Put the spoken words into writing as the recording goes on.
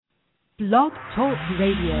Blog Talk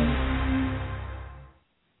Radio.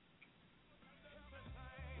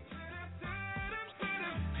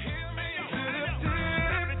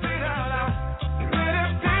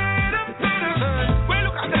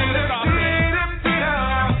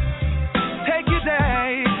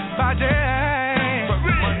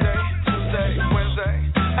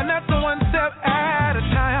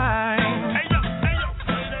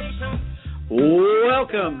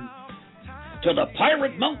 Welcome to the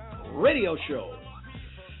Pirate Monk Radio Show,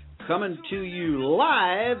 coming to you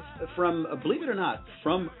live from, believe it or not,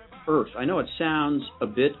 from Earth. I know it sounds a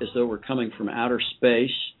bit as though we're coming from outer space.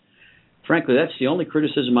 Frankly, that's the only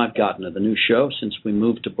criticism I've gotten of the new show since we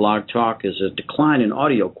moved to Blog Talk, is a decline in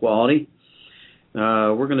audio quality.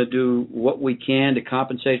 We're going to do what we can to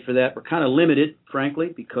compensate for that. We're kind of limited,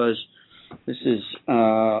 frankly, because this is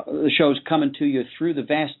the show's coming to you through the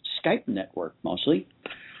vast Skype network mostly.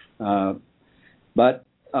 But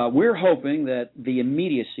we're hoping that the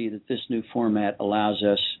immediacy that this new format allows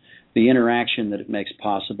us, the interaction that it makes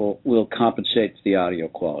possible, will compensate for the audio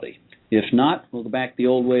quality. If not, we'll go back the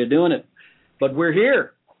old way of doing it. But we're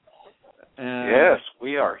here. Yes,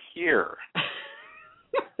 we are here.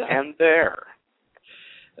 And there.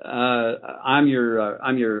 I'm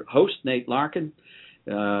your host, Nate Larkin.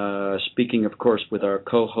 Speaking, of course, with our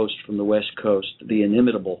co-host from the West Coast, the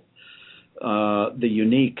inimitable, the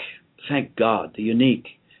unique, thank God, the unique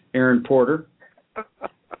Aaron Porter.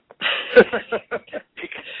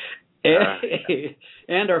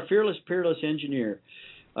 and our fearless, peerless engineer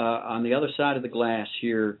on the other side of the glass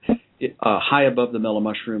here, high above the Mellow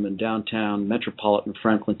Mushroom in downtown metropolitan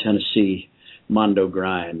Franklin, Tennessee, Mondo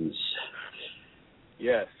Grimes.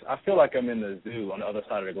 Yes, I feel like I'm in the zoo on the other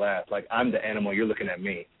side of the glass. Like I'm the animal, you're looking at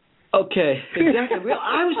me. Okay, exactly. Well,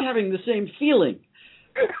 I was having the same feeling.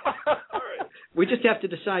 We just have to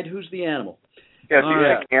decide who's the animal. Yeah, do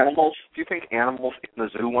you think animals in the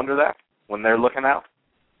zoo wonder that when they're looking out?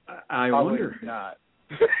 I wonder. Not.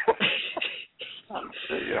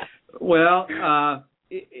 Yeah. Well,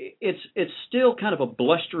 it's still kind of a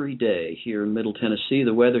blustery day here in Middle Tennessee.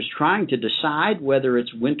 The weather's trying to decide whether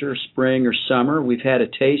it's winter, spring, or summer. We've had a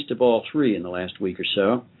taste of all three in the last week or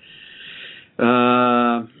so.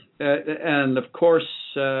 And, of course,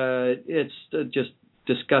 it's just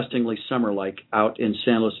disgustingly summer-like out in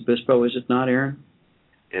San Luis Obispo, is it not, Aaron?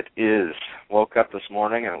 It is. Woke up this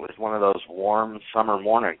morning, and it was one of those warm summer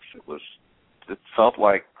mornings. It felt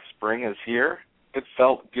like spring is here. It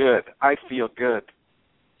felt good. I feel good.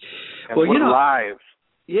 And well, we're live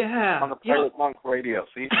on the Pirate Monk Radio.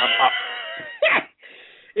 See,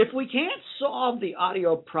 if we can't solve the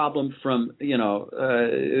audio problem from, via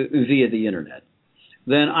the internet,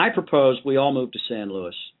 then I propose we all move to San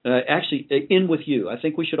Luis. Actually, in with you. I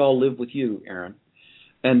think we should all live with you, Aaron,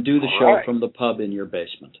 and do the show from the pub in your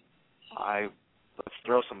basement. Let's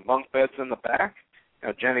throw some bunk beds in the back.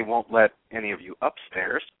 Jenny won't let any of you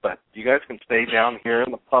upstairs, but you guys can stay down here in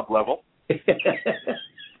the pub level.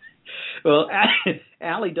 Well,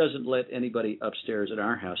 Allie doesn't let anybody upstairs at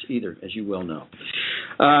our house either, as you well know.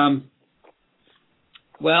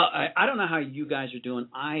 Well, I don't know how you guys are doing.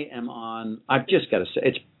 I've just got to say,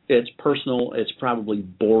 it's personal. It's probably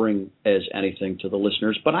boring as anything to the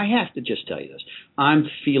listeners, but I have to just tell you this. I'm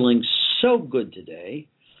feeling so good today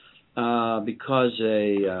because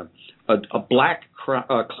a black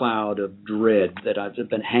cloud of dread that has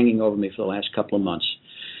been hanging over me for the last couple of months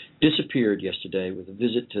disappeared yesterday with a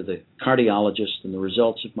visit to the cardiologist and the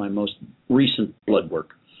results of my most recent blood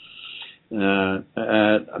work.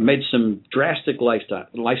 I made some drastic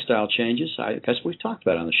lifestyle changes. I guess we've talked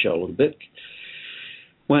about it on the show a little bit.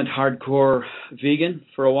 Went hardcore vegan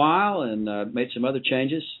for a while and made some other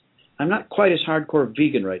changes. I'm not quite as hardcore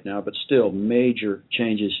vegan right now, but still major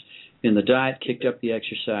changes in the diet, kicked up the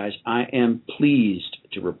exercise. I am pleased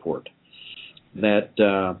to report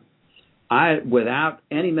that I, without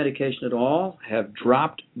any medication at all, have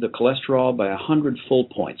dropped the cholesterol by 100 full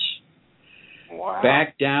points. Wow.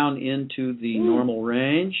 Back down into the normal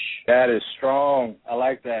range. That is strong. I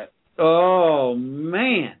like that. Oh,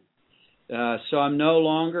 man. So I'm no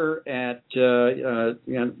longer at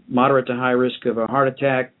moderate to high risk of a heart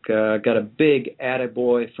attack. Got a big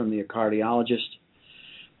attaboy from the cardiologist.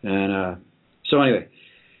 And so anyway,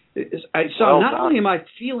 not only am I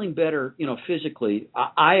feeling better, physically,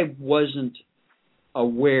 I wasn't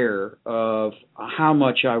aware of how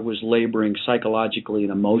much I was laboring psychologically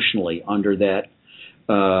and emotionally under that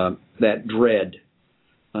dread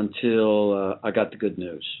until I got the good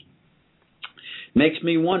news. Makes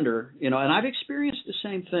me wonder, and I've experienced the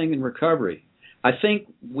same thing in recovery. I think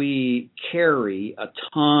we carry a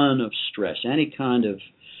ton of stress, any kind of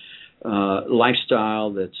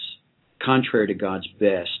lifestyle that's contrary to God's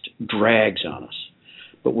best, drags on us.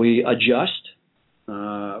 But we adjust.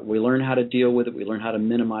 We learn how to deal with it. We learn how to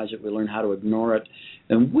minimize it. We learn how to ignore it.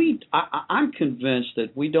 And I'm convinced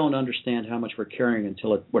that we don't understand how much we're carrying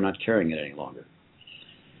until we're not carrying it any longer.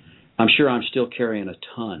 I'm sure I'm still carrying a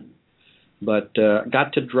ton, but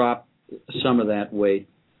got to drop some of that weight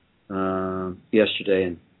yesterday,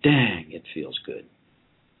 and dang, it feels good.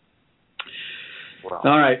 Well,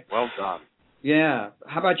 all right. Well done. Yeah.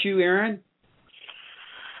 How about you, Aaron?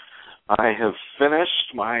 I have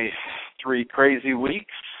finished my 3 crazy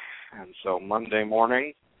weeks, and so Monday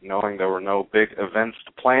morning, knowing there were no big events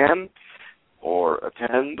to plan or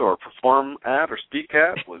attend or perform at or speak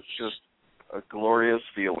at, was just a glorious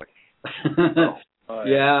feeling.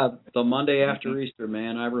 Yeah, the Monday after Easter,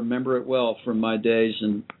 man, I remember it well from my days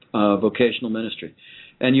in vocational ministry.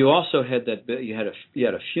 And you also had you had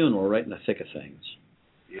a funeral right in the thick of things.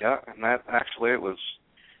 Yeah, and that actually it was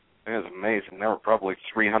amazing. There were probably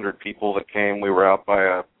 300 people that came. We were out by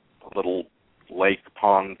a little lake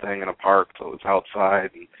pond thing in a park, so it was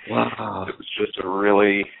outside. And wow. It was just a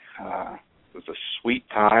really, it was a sweet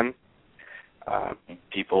time.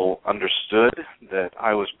 People understood that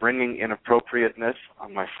I was bringing inappropriateness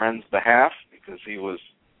on my friend's behalf because he was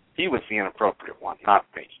the inappropriate one, not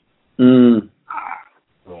me.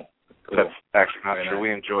 Cool. That's actually not true.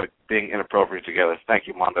 We enjoyed being inappropriate together. Thank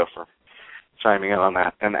you, Mondo, for chiming in on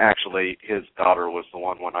that. And actually, his daughter was the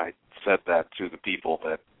one when I said that to the people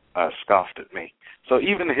that scoffed at me. So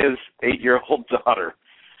even his 8-year-old daughter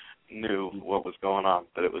knew what was going on.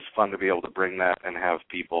 But it was fun to be able to bring that and have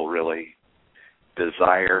people really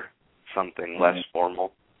desire something less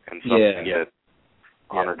formal and something that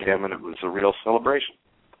honored him, and it was a real celebration.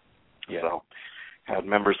 Yeah. So had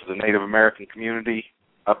members of the Native American community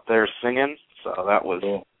up there singing, so that was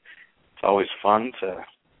cool. It's always fun to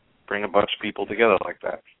bring a bunch of people together like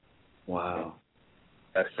that. Wow.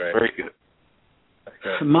 That's great. Very good. That's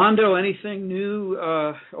great. Mondo, anything new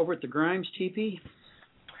over at the Grimes teepee?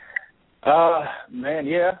 Man,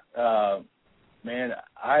 yeah. Man,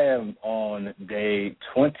 I am on day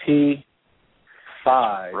 25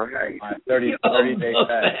 right. my 30-day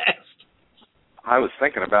fast. I was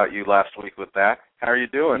thinking about you last week with that. How are you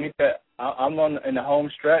doing? I'm in the home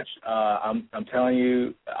stretch. I'm telling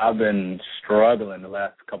you, I've been struggling the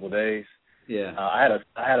last couple of days. Yeah. I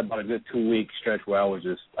had about a good 2-week stretch where I was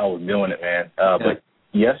doing it, man. But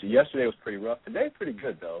yesterday was pretty rough. Today pretty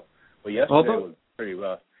good though. But yesterday was pretty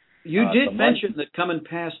rough. You did mention that coming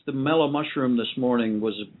past the mellow mushroom this morning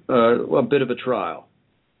was a bit of a trial.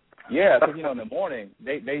 Yeah, because in the morning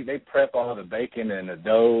they prep all the bacon and the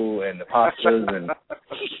dough and the pastas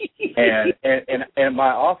and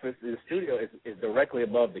my office, the studio is directly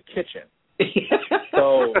above the kitchen.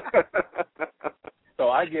 So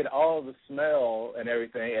I get all the smell and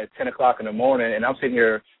everything at 10 o'clock in the morning, and I'm sitting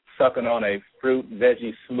here sucking on a fruit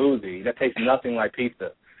veggie smoothie that tastes nothing like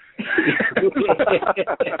pizza.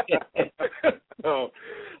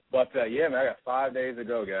 Yeah, man, I got 5 days to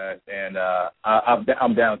go, guys, and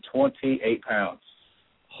I'm down 28 pounds.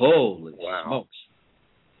 Holy smokes!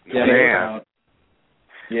 Yeah, man.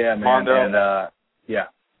 Yeah, man. Mondo, and yeah.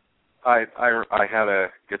 I had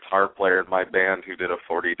a guitar player in my band who did a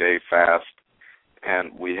 40-day fast,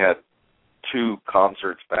 and we had 2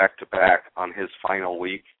 concerts back to back on his final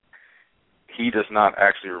week. He does not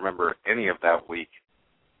actually remember any of that week,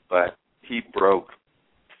 but he broke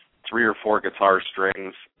 3 or 4 guitar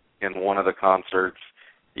strings in one of the concerts.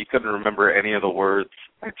 He couldn't remember any of the words.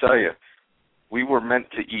 I tell you, we were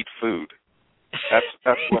meant to eat food.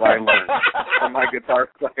 That's what I learned from my guitar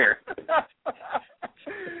player.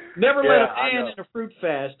 Never let a band in a fruit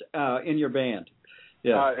fast in your band.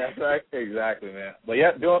 Yeah, that's right. Exactly, man. But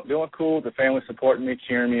yeah, doing cool. The family supporting me,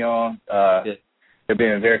 cheering me on. They're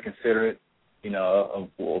being very considerate, of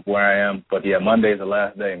where I am. But yeah, Monday's the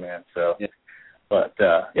last day, man. So. Yeah. But,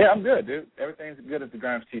 I'm good, dude. Everything's good at the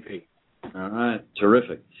Grimes TP. All right.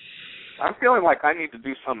 Terrific. I'm feeling like I need to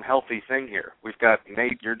do some healthy thing here. We've got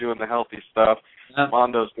Nate, you're doing the healthy stuff.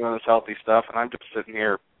 Mondo's doing this healthy stuff, and I'm just sitting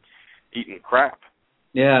here eating crap.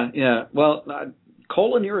 Yeah. Well,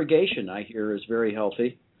 colon irrigation, I hear, is very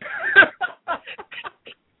healthy.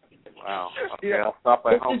 Wow. Okay, I'll stop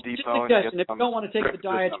by Home Depot and get some. If you don't want to take the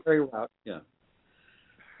dietary route,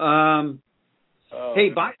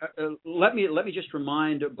 hey, let me just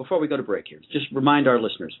remind, before we go to break here, just remind our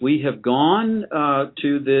listeners, we have gone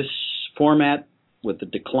to this format with the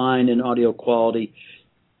decline in audio quality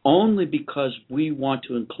only because we want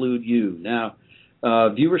to include you. Now,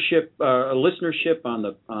 listenership on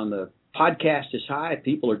the podcast is high.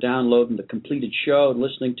 People are downloading the completed show and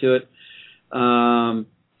listening to it.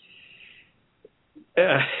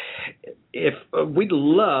 if we'd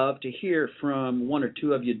love to hear from one or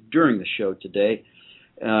two of you during the show today,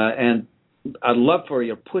 and I'd love for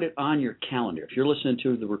you to put it on your calendar. If you're listening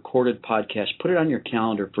to the recorded podcast, put it on your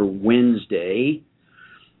calendar for Wednesday,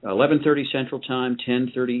 11:30 Central Time,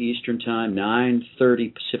 10:30 Eastern Time,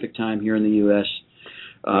 9:30 Pacific Time here in the U.S.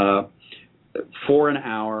 For an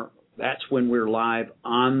hour. That's when we're live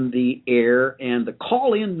on the air, and the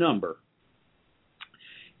call-in number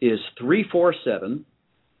is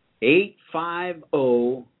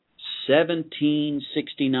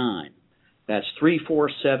 347-850-1769. That's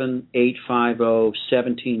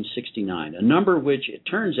 347-850-1769, a number which, it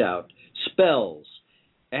turns out, spells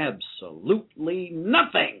absolutely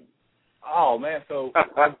nothing. Oh, man, so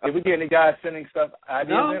did we get any guys sending stuff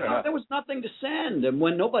ideas in or No, not? there was nothing to send. And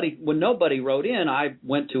when nobody wrote in, I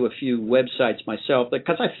went to a few websites myself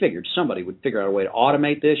because I figured somebody would figure out a way to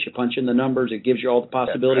automate this. You punch in the numbers, it gives you all the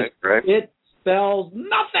possibilities. Right. It spells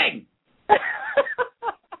nothing.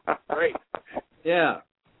 Great. Yeah.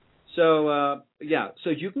 So,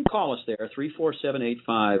 so you can call us there,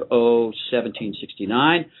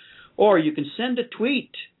 347-850-1769, or you can send a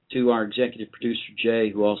tweet to our executive producer, Jay,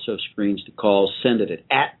 who also screens the calls. Send it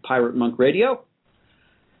at Pirate Monk Radio,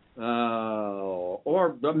 or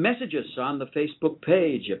message us on the Facebook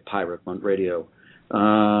page at Pirate Monk Radio.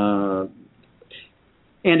 And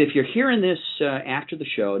if you're hearing this after the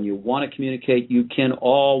show and you want to communicate, you can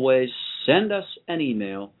always send us an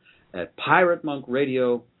email at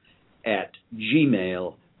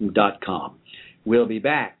piratemonkradio@gmail.com. We'll be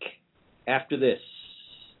back after this.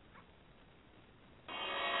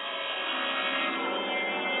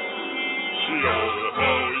 Yo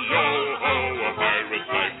ho, a pirate's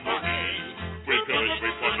life for me. We pillage,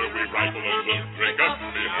 we plunder, we rifle and loot. Drink up,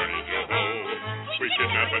 me hearty, yo ho. We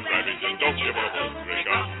kidnap and ravage and don't give a hoot. Drink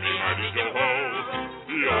up, me hearty, yo ho.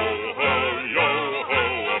 Yo ho,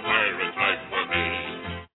 a pirate's life for me.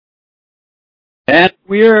 And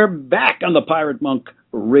we're back on the Pirate Monk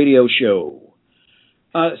Radio Show.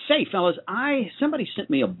 Say, fellas, somebody sent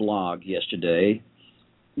me a blog yesterday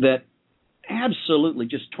that absolutely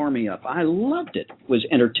just tore me up. I loved it. It was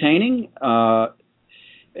entertaining,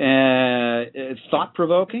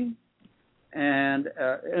 thought-provoking, and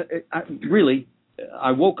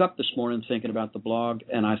I woke up this morning thinking about the blog,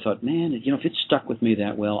 and I thought, man, if it stuck with me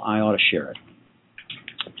that well, I ought to share it.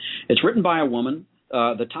 It's written by a woman.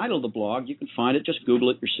 The title of the blog, you can find it. Just Google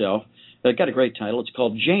it yourself. It's got a great title. It's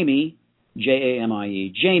called Jamie, Jamie,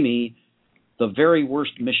 Jamie, the Very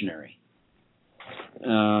Worst Missionary.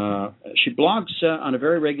 She blogs on a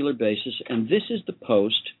very regular basis, and this is the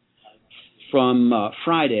post from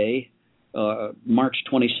Friday, March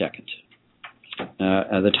 22nd.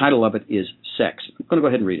 The title of it is Sex. I'm going to go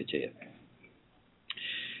ahead and read it to you.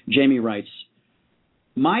 Jamie writes,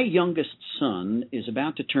 my youngest son is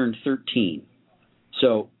about to turn 13,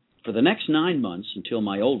 so for the next 9 months until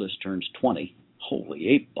my oldest turns 20, holy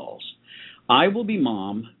 8 balls, I will be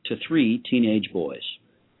mom to 3 teenage boys.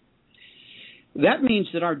 That means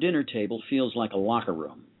that our dinner table feels like a locker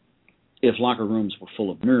room, if locker rooms were full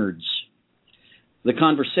of nerds. The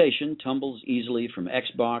conversation tumbles easily from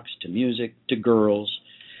Xbox to music to girls,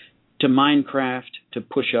 to Minecraft to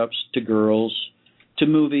push-ups to girls, to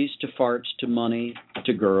movies to farts to money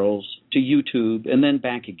to girls, to YouTube, and then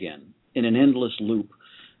back again in an endless loop,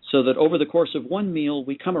 so that over the course of one meal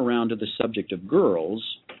we come around to the subject of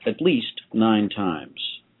girls at least 9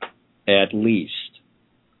 times. At least.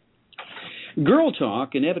 Girl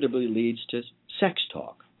talk inevitably leads to sex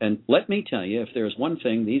talk. And let me tell you, if there's one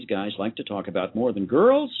thing these guys like to talk about more than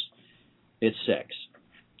girls, it's sex.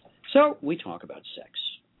 So we talk about sex.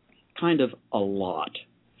 Kind of a lot.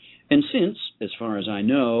 And since, as far as I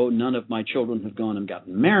know, none of my children have gone and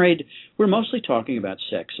gotten married, we're mostly talking about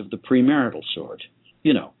sex of the premarital sort.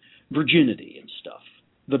 Virginity and stuff.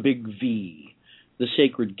 The big V. The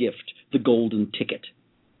sacred gift. The golden ticket.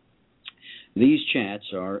 These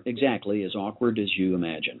chats are exactly as awkward as you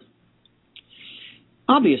imagine.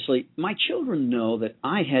 Obviously, my children know that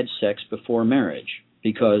I had sex before marriage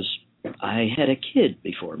because I had a kid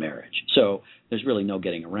before marriage, so there's really no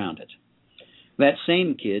getting around it. That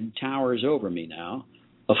same kid towers over me now,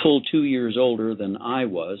 a full 2 years older than I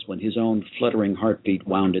was when his own fluttering heartbeat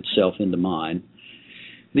wound itself into mine.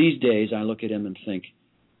 These days, I look at him and think,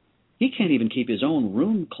 he can't even keep his own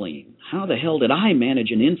room clean. How the hell did I manage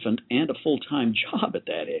an infant and a full-time job at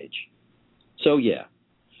that age? So, yeah,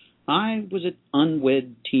 I was an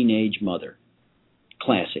unwed teenage mother.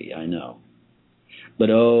 Classy, I know. But,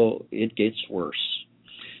 it gets worse.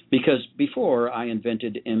 Because before I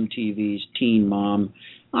invented MTV's Teen Mom,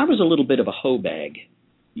 I was a little bit of a hoe bag.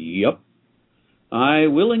 Yup. I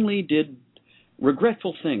willingly did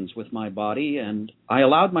regretful things with my body, and I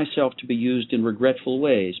allowed myself to be used in regretful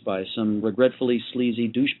ways by some regretfully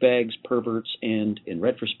sleazy douchebags, perverts, and, in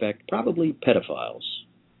retrospect, probably pedophiles.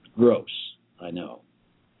 Gross, I know.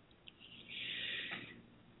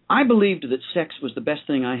 I believed that sex was the best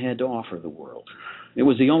thing I had to offer the world. It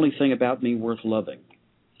was the only thing about me worth loving.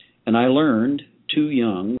 And I learned, too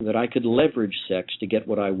young, that I could leverage sex to get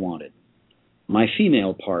what I wanted. My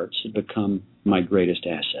female parts had become my greatest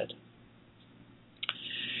asset.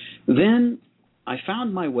 Then I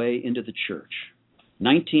found my way into the church,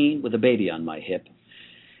 19 with a baby on my hip.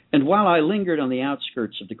 And while I lingered on the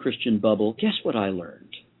outskirts of the Christian bubble, guess what I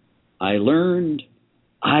learned? I learned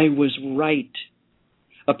I was right.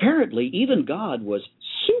 Apparently, even God was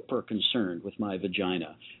super concerned with my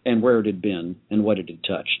vagina and where it had been and what it had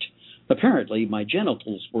touched. Apparently, my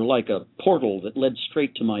genitals were like a portal that led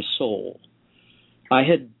straight to my soul. I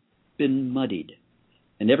had been muddied.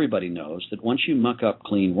 And everybody knows that once you muck up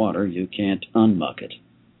clean water, you can't unmuck it.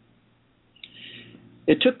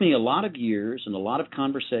 It took me a lot of years and a lot of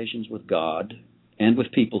conversations with God and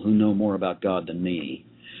with people who know more about God than me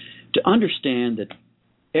to understand that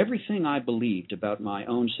everything I believed about my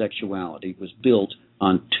own sexuality was built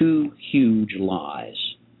on two huge lies.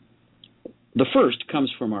 The first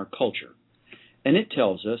comes from our culture, and it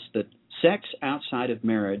tells us that sex outside of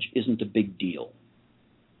marriage isn't a big deal.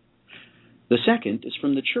 The second is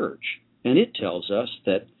from the church, and it tells us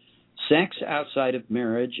that sex outside of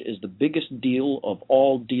marriage is the biggest deal of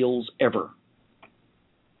all deals ever.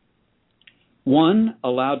 One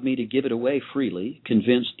allowed me to give it away freely,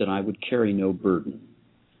 convinced that I would carry no burden.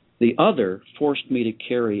 The other forced me to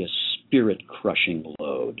carry a spirit-crushing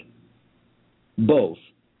load. Both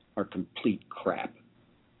are complete crap.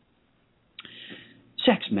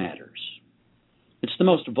 Sex matters. It's the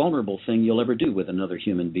most vulnerable thing you'll ever do with another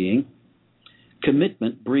human being.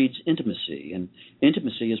 Commitment breeds intimacy, and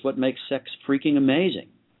intimacy is what makes sex freaking amazing.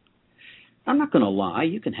 I'm not going to lie,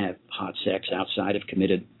 you can have hot sex outside of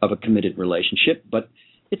a committed relationship, but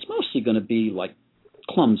it's mostly going to be like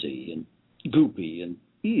clumsy and goopy and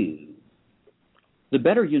ew. The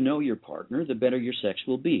better you know your partner, the better your sex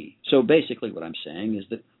will be. So basically what I'm saying is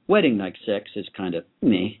that wedding night sex is kind of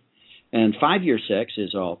meh, and 5-year sex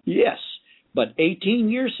is all yes, but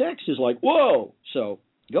 18-year sex is like whoa. So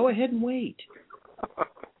go ahead and wait.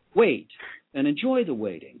 Wait and enjoy the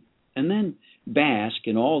waiting, and then bask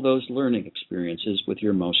in all those learning experiences with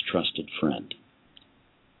your most trusted friend.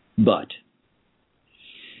 But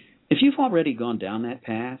if you've already gone down that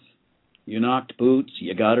path, you knocked boots,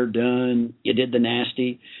 you got her done, you did the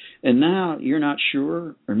nasty, and now you're not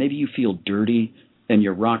sure, or maybe you feel dirty and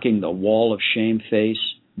you're rocking the wall of shame face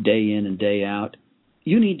day in and day out,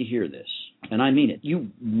 you need to hear this. And I mean it. You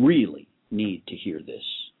really need to hear this.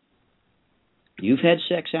 You've had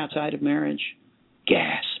sex outside of marriage?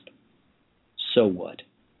 Gasp. So what?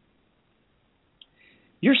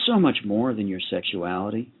 You're so much more than your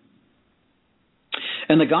sexuality.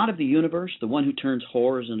 And the God of the universe, the one who turns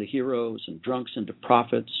whores into heroes and drunks into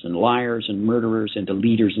prophets and liars and murderers into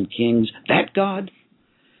leaders and kings, that God,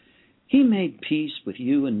 he made peace with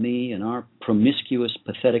you and me and our promiscuous,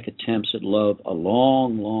 pathetic attempts at love a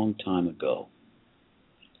long, long time ago.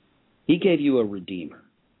 He gave you a redeemer.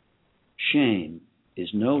 Shame is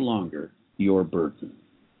no longer your burden.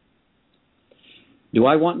 Do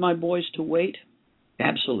I want my boys to wait?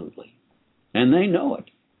 Absolutely. And they know it.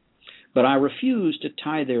 But I refuse to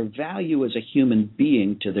tie their value as a human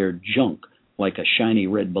being to their junk like a shiny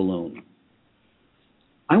red balloon.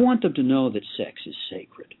 I want them to know that sex is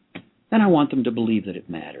sacred, and I want them to believe that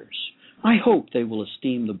it matters. I hope they will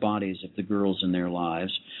esteem the bodies of the girls in their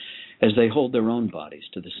lives as they hold their own bodies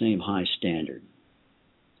to the same high standard.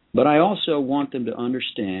 But I also want them to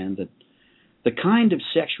understand that the kind of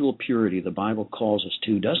sexual purity the Bible calls us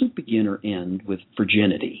to doesn't begin or end with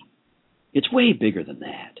virginity. It's way bigger than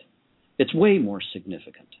that. It's way more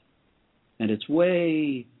significant. And it's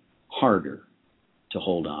way harder to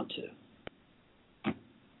hold on to.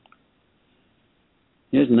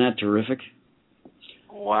 Isn't that terrific?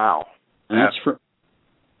 Wow. And that's for...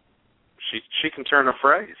 She can turn a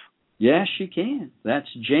phrase. Yes, she can. That's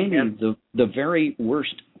Jamie, the very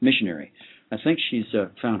worst missionary. I think she's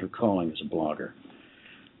found her calling as a blogger.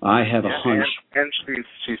 I have a hunch. And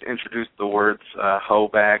she's introduced the words hoe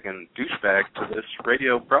bag and douchebag to this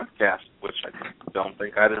radio broadcast, which I don't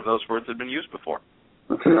think either of those words had been used before.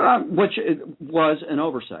 Which was an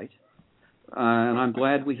oversight, and I'm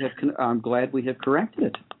glad we have corrected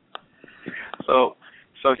it. So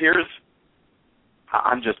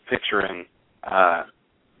I'm just picturing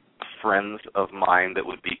friends of mine that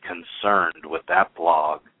would be concerned with that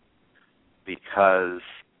blog because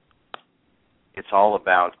it's all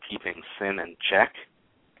about keeping sin in check.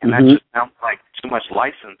 And Mm-hmm. that just sounds like too much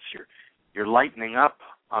license. You're lightening up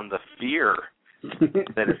on the fear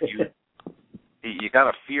that if you got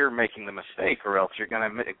to fear making the mistake, or else you're going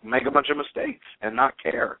to make a bunch of mistakes and not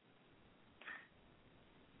care.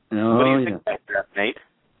 Oh, what do you think about that, Nate?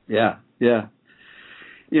 Yeah.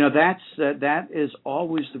 You know, that is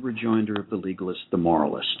always the rejoinder of the legalist, the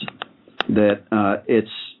moralist. That it's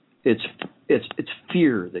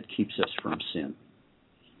fear that keeps us from sin.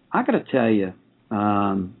 I got to tell you,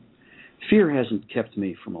 fear hasn't kept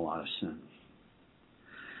me from a lot of sin.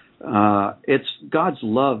 It's God's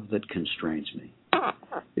love that constrains me.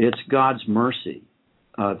 It's God's mercy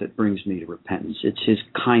that brings me to repentance. It's His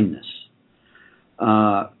kindness.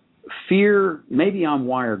 Fear, maybe I'm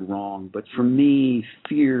wired wrong, but for me,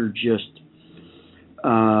 fear just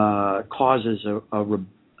causes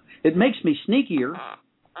it makes me sneakier.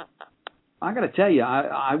 I got to tell you,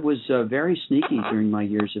 I was very sneaky during my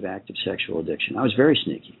years of active sexual addiction. I was very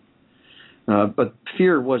sneaky. But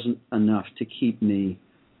fear wasn't enough to keep me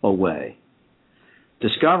away.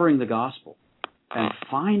 Discovering the gospel and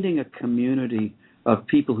finding a community of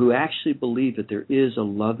people who actually believe that there is a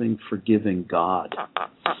loving, forgiving God,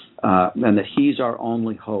 and that He's our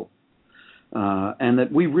only hope, and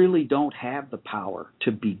that we really don't have the power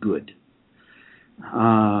to be good,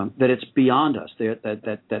 that it's beyond us,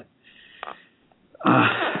 that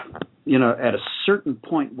you know, at a certain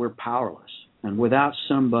point we're powerless, and without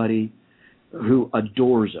somebody who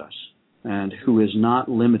adores us and who is not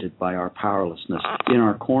limited by our powerlessness in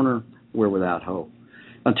our corner, we're without hope.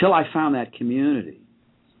 Until I found that community,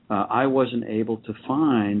 I wasn't able to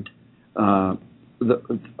find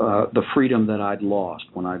the freedom that I'd lost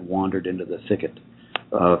when I'd wandered into the thicket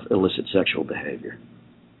of illicit sexual behavior.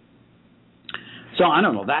 So I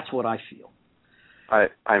don't know. That's what I feel.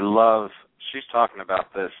 I love. She's talking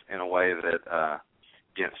about this in a way that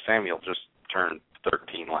Samuel just turned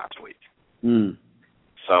 13 last week. Mm.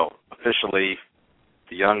 So officially,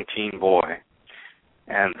 the young teen boy.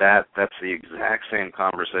 And that's the exact same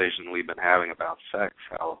conversation we've been having about sex,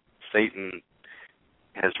 how Satan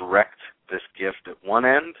has wrecked this gift at one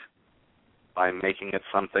end by making it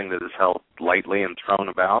something that is held lightly and thrown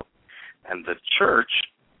about, and the church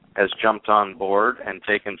has jumped on board and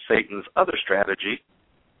taken Satan's other strategy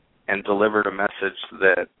and delivered a message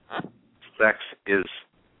that sex is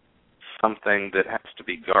something that has to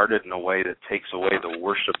be guarded in a way that takes away the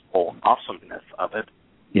worshipful awesomeness of it.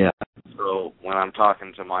 Yeah. So when I'm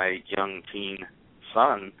talking to my young teen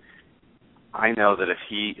son, I know that if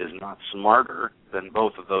he is not smarter than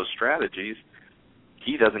both of those strategies,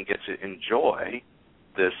 he doesn't get to enjoy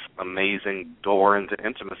this amazing door into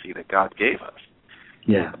intimacy that God gave us.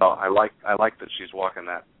 Yeah. So I like that she's walking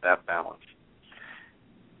that balance.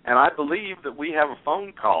 And I believe that we have a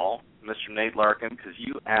phone call, Mr. Nate Larkin, because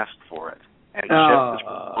you asked for it, and Chip has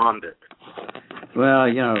responded. Well,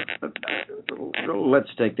 you know, let's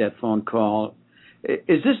take that phone call.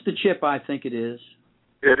 Is this the Chip I think it is?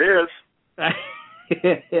 It is.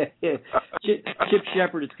 Chip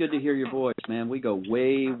Shepard, it's good to hear your voice, man. We go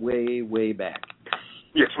way, way, way back.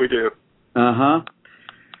 Yes, we do. Uh-huh.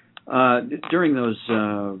 During those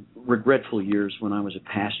regretful years when I was a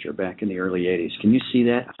pastor back in the early 80s, can you see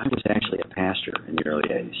that? I was actually a pastor in the early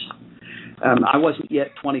 80s. I wasn't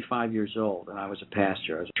yet 25 years old, and I was a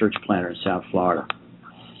pastor. I was a church planter in South Florida.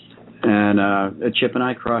 And Chip and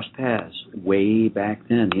I crossed paths way back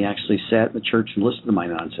then. He actually sat in the church and listened to my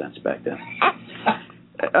nonsense back then.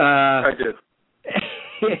 I did.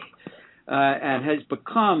 And has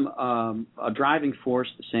become a driving force,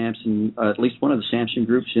 the Samson, at least one of the Samson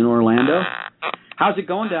groups in Orlando. How's it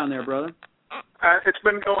going down there, brother? It's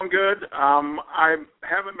been going good. I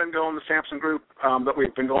haven't been going to the Samson group that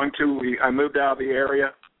we've been going to. I moved out of the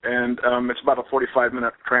area, and it's about a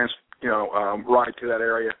 45-minute ride to that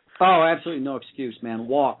area. Oh, absolutely no excuse, man.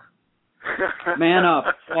 Walk. Man up.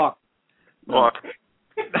 Walk. Walk.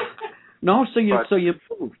 No, so you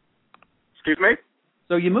moved. Excuse me?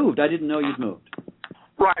 So you moved. I didn't know you'd moved.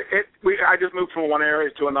 Right. I just moved from one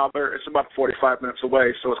area to another. It's about 45 minutes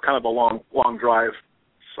away, so it's kind of a long drive.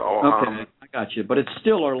 So okay, I got you. But it's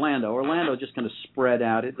still Orlando. Orlando just kind of spread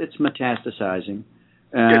out. It's metastasizing.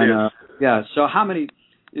 And, it is. Yeah. So how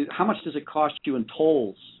much does it cost you in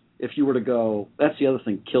tolls if you were to go? That's the other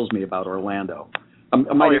thing that kills me about Orlando.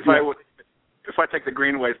 If I take the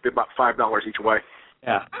Greenway, it'd be about $5 each way.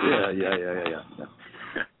 Yeah.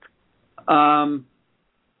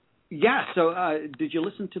 Yeah. So, did you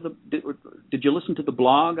listen to the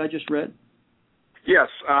blog I just read? Yes.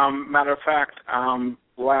 Matter of fact,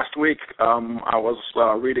 last week I was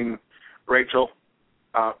reading Rachel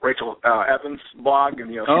Rachel Evans' blog,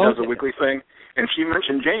 and she does a weekly thing, and she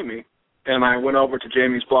mentioned Jamie, and I went over to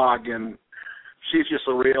Jamie's blog, and she's just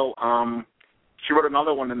a real. She wrote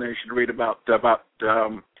another one in there you should read about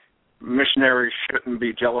missionaries shouldn't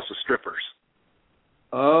be jealous of strippers.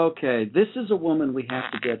 Okay, this is a woman we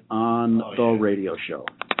have to get on the radio show.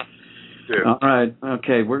 Dude. All right.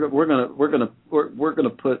 Okay, we're gonna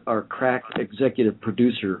put our crack executive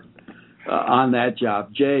producer on that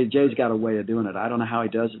job. Jay's got a way of doing it. I don't know how he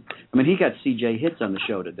does it. I mean, he got CJ Hits on the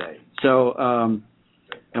show today. So,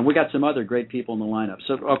 and we got some other great people in the lineup.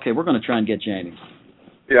 So, okay, we're going to try and get Jamie.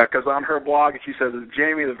 Yeah, because on her blog, she says, "Is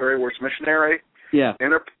Jamie the very worst missionary? Yeah.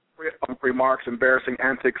 Inappropriate remarks, embarrassing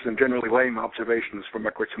antics, and generally lame observations from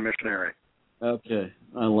a Christian missionary." Okay,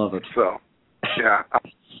 I love it. So, yeah,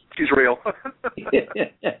 she's real.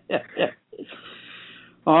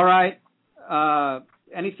 All right.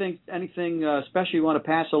 Anything special you want to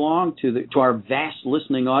pass along to our vast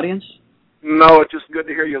listening audience? No, it's just good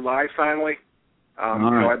to hear you live finally.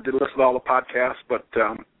 Right. I did listen to all the podcasts, but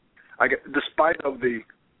despite of the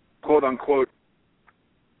quote unquote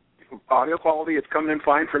audio quality, it's coming in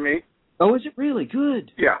fine for me. Oh, is it really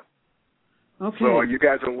good? Yeah. Okay. So you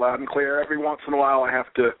guys are loud and clear. Every once in a while, I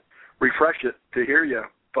have to refresh it to hear you,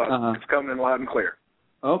 but it's coming in loud and clear.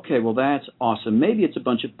 Okay, well, that's awesome. Maybe it's a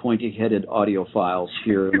bunch of pointy-headed audiophiles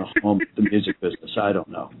here in the home of the music business. I don't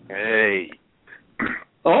know. Hey.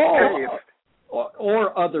 Oh,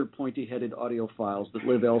 or other pointy-headed audiophiles that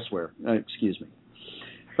live elsewhere. Excuse me.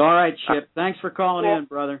 All right, Chip. Thanks for calling in,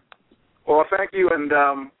 brother. Well, thank you, and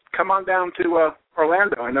come on down to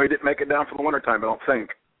Orlando. I know you didn't make it down for the wintertime, I don't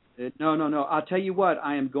think. No. I'll tell you what.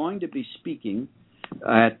 I am going to be speaking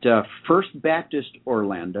at First Baptist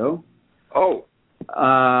Orlando. Oh.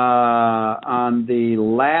 On the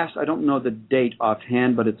last, I don't know the date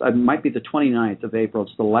offhand, but it might be the 29th of April.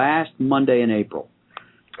 It's the last Monday in April.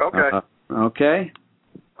 Okay. Okay?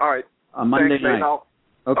 All right. On Monday Thanks, night.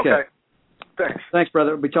 Okay. Thanks. Thanks,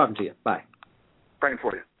 brother. We'll be talking to you. Bye. Praying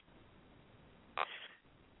for you.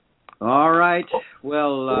 All right.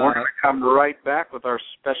 Well, we're going to come right back with our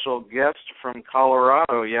special guest from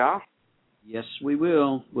Colorado, yeah? Yes, we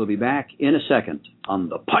will. We'll be back in a second on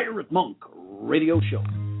the Pirate Monk Radio Show.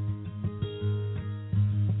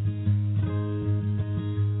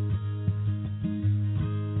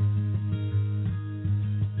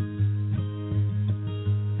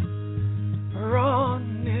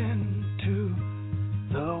 Run into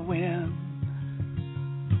the wind,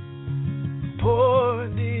 poor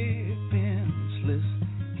defenseless,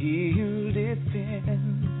 healed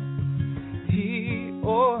defend. He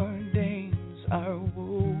ordains our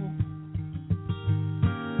woe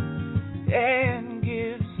and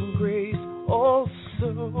gives grace also.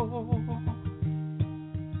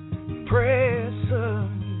 Press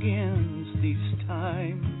against these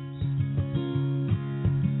times,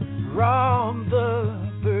 rob the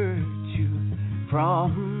virtue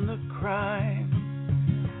from the crime,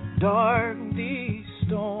 dark the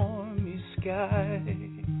stormy skies,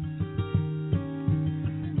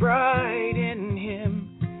 bright in Him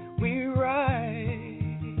we rise.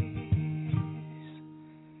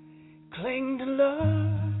 Cling to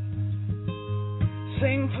love,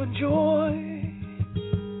 sing for joy,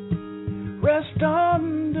 rest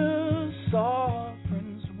under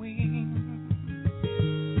sovereign's wing,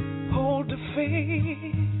 hold to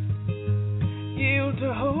faith, yield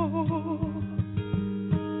to hope,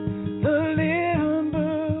 the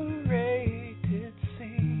liberated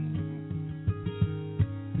sing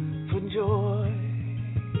for joy.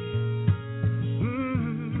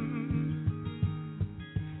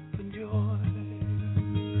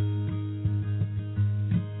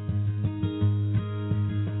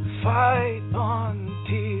 Fight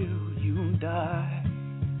until you die.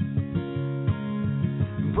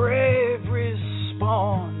 Brave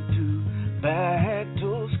respond to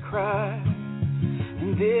battle's cry.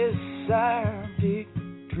 And this our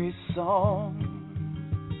victory song.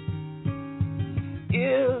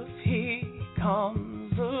 If He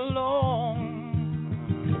comes along,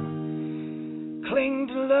 cling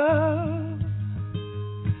to love,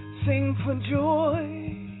 sing for joy.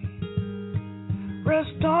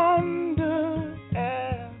 Rest under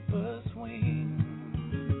Abba's wing.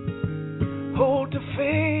 Hold to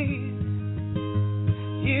faith,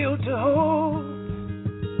 yield to hope.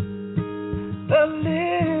 The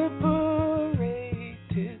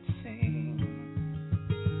liberated sing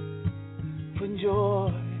for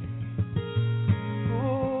joy.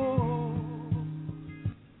 Ooh,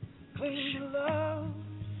 cling to love.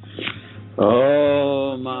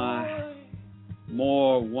 Oh, my.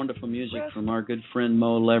 More wonderful music from our good friend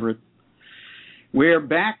Mo Leverett. We're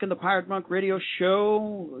back in the Pirate Monk Radio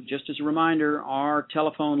Show. Just as a reminder, our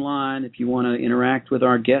telephone line, if you want to interact with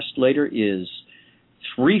our guest later, is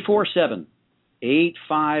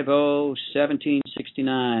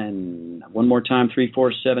 347-850-1769. One more time,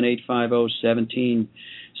 347-850-1769.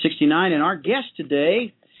 And our guest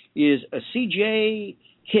today is CJ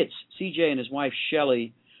Hitz. CJ and his wife,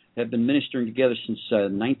 Shelley, have been ministering together since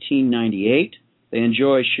 1998. They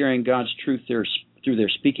enjoy sharing God's truth through their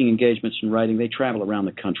speaking engagements and writing. They travel around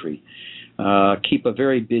the country, keep a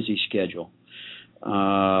very busy schedule,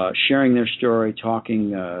 sharing their story,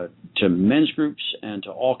 talking to men's groups and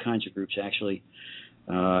to all kinds of groups, actually.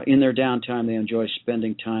 In their downtime, they enjoy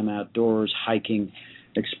spending time outdoors, hiking,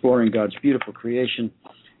 exploring God's beautiful creation.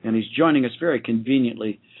 And he's joining us very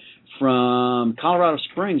conveniently from Colorado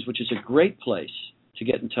Springs, which is a great place to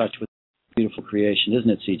get in touch with beautiful creation, isn't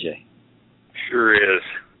it, CJ? Sure is.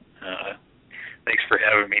 Thanks for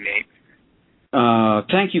having me, Nate.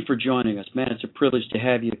 Thank you for joining us, man. It's a privilege to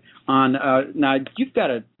have you on. Now, you've got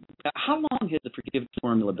how long has the Forgiveness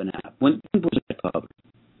Formula been out? When was it published?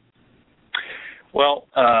 Well,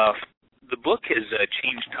 the book has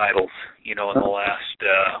changed titles, in the last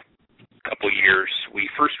couple of years. We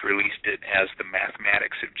first released it as The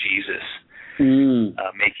Mathematics of Jesus,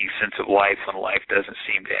 making sense of life when life doesn't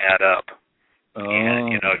seem to add up. Oh.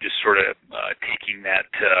 And, just sort of taking that,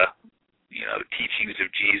 the teachings of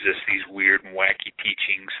Jesus, these weird and wacky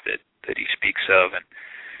teachings that he speaks of, and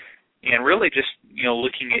really just,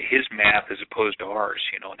 looking at his math as opposed to ours,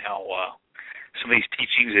 and how some of these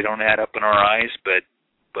teachings, they don't add up in our eyes, but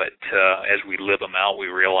as we live them out, we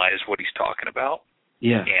realize what he's talking about.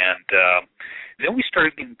 Yeah. And then we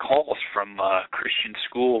started getting calls from Christian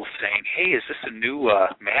schools saying, hey, is this a new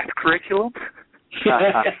math curriculum?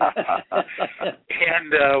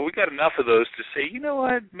 And we got enough of those to say, you know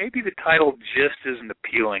what, maybe the title just isn't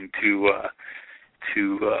appealing to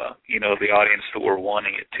the audience that we're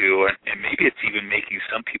wanting it to, and maybe it's even making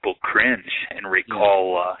some people cringe and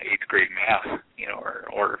recall 8th grade math,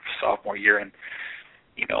 or sophomore year in,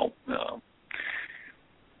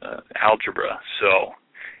 algebra. So,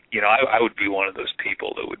 I would be one of those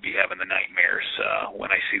people that would be having the nightmares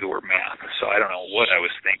when I see the word math. So I don't know what I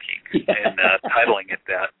was thinking in titling it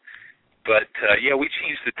that. But, we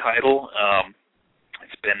changed the title.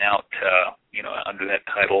 It's been out, under that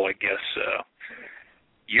title, I guess,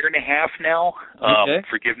 year and a half now,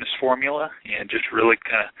 Forgiveness Formula, and just really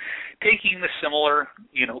kind of taking the similar,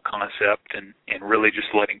 concept and really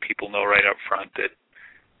just letting people know right up front that the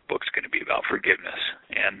book's going to be about forgiveness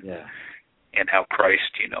and how Christ,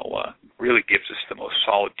 really gives us the most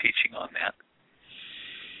solid teaching on that.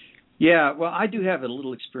 Yeah, well, I do have a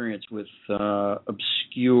little experience with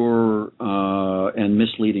obscure and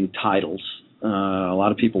misleading titles. A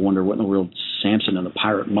lot of people wonder what in the world Samson and the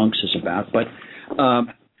Pirate Monks is about, but I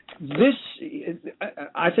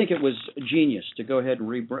think it was genius to go ahead and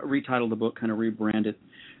retitle the book, kind of rebrand it,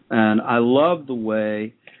 and I love the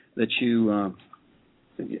way that you,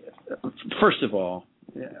 first of all,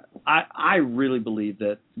 I really believe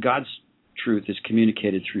that God's truth is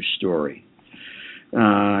communicated through story,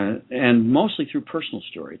 and mostly through personal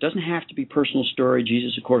story. It doesn't have to be personal story.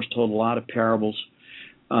 Jesus, of course, told a lot of parables,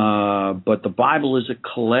 but the Bible is a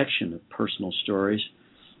collection of personal stories.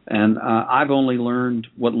 And I've only learned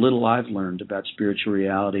what little I've learned about spiritual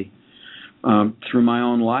reality through my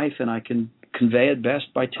own life, and I can convey it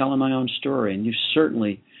best by telling my own story. And you've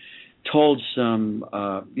certainly told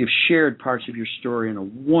you've shared parts of your story in a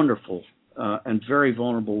wonderful and very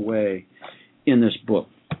vulnerable way in this book.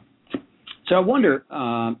 So I wonder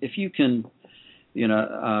if you can,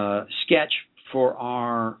 sketch for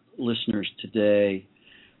our listeners today.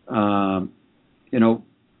 You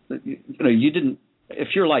didn't.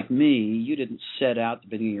 If you're like me, you didn't set out at the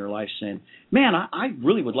beginning of your life saying, man, I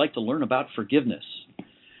really would like to learn about forgiveness.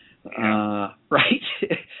 Right?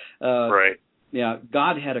 Right. Yeah,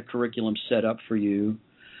 God had a curriculum set up for you,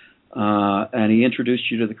 and he introduced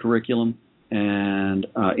you to the curriculum and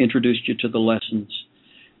introduced you to the lessons.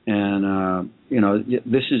 And,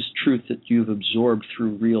 this is truth that you've absorbed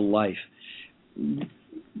through real life. Kind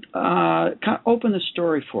of open the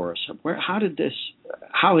story for us. How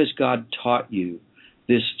has God taught you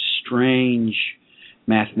this strange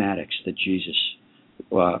mathematics that Jesus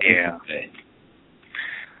conveyed?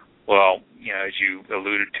 Well, as you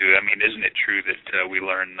alluded to, isn't it true that we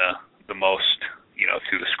learn the most,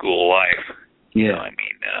 through the school of life? Yeah.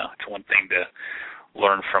 It's one thing to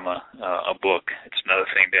learn from a book. It's another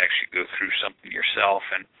thing to actually go through something yourself.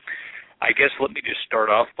 And I guess let me just start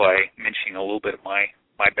off by mentioning a little bit of my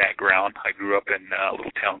background. I grew up in a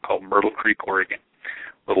little town called Myrtle Creek, Oregon,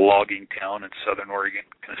 little logging town in southern Oregon,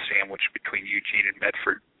 kind of sandwiched between Eugene and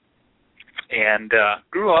Medford. And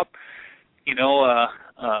grew up,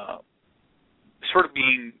 sort of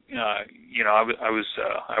being, I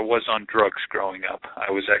was on drugs growing up.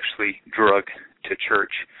 I was actually drugged to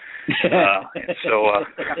church. And so,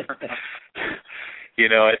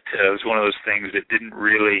 it was one of those things that didn't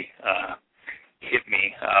really hit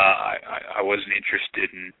me. I wasn't interested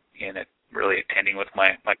in it really attending with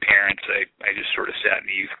my parents. I just sort of sat in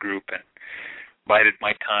the youth group and bided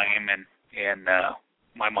my time, and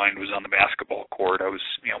my mind was on the basketball court. I was,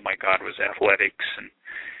 my God was athletics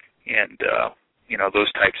and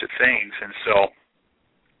those types of things. And so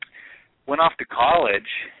went off to college,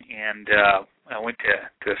 and I went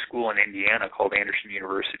to a school in Indiana called Anderson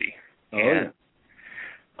University. And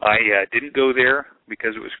I didn't go there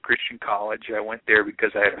because it was a Christian college. I went there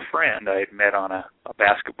because I had a friend I had met on a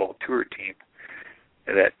basketball tour team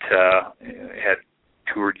that had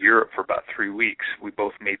toured Europe for about 3 weeks. We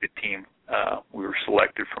both made the team. We were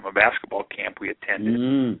selected from a basketball camp we attended.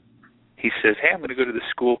 Mm. He says, "Hey, I'm going to go to this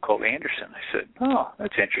school called Anderson." I said, "Oh,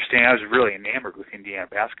 that's interesting." I was really enamored with Indiana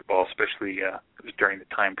basketball, especially it was during the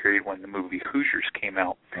time period when the movie Hoosiers came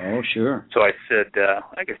out. Oh, sure. So I said,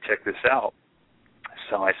 I got to check this out.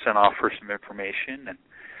 So I sent off for some information and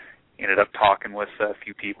ended up talking with a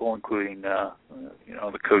few people, including the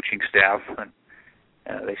coaching staff, and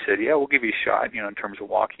they said, "Yeah, we'll give you a shot," in terms of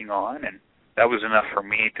walking on, and that was enough for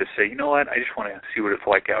me to say, you know what, I just want to see what it's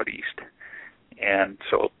like out east. And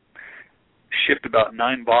so shipped about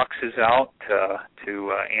 9 boxes out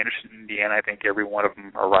to Anderson, Indiana. I think every one of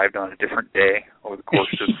them arrived on a different day over the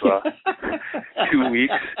course of 2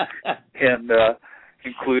 weeks, and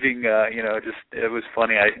including just it was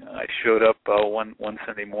funny. I showed up one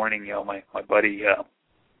Sunday morning. My buddy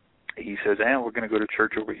he says, "Hey, we're going to go to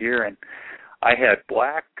church over here," and I had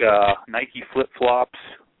black Nike flip-flops,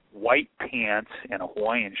 white pants, and a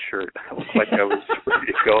Hawaiian shirt. I looked like I was ready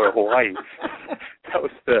to go to Hawaii. That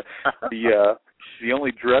was the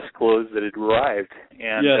only dress clothes that had arrived.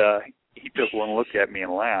 And he took one look at me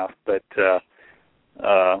and laughed, but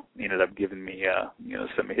he ended up giving me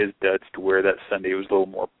some of his duds to wear that Sunday. It was a little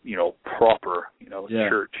more proper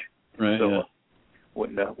church. Right. So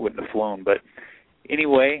wouldn't have flown. But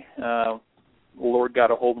anyway, the Lord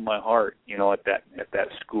got a hold of my heart, at that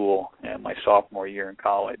school, and my sophomore year in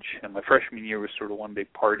college. And my freshman year was sort of one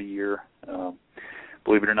big party year.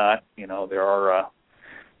 Believe it or not, there are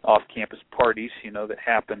off-campus parties, that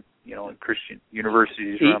happen, in Christian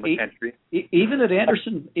universities around the country. Even at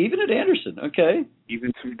Anderson, okay.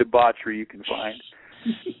 Even some debauchery you can find.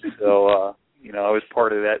 So, I was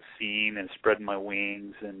part of that scene and spreading my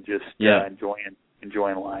wings and just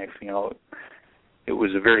enjoying life, It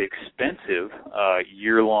was a very expensive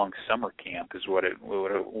year-long summer camp is what it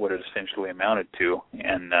essentially amounted to.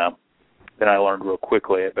 And then I learned real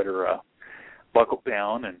quickly I better buckle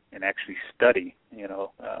down and actually study,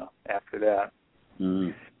 after that.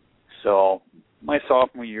 Mm. So my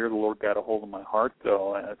sophomore year, the Lord got a hold of my heart,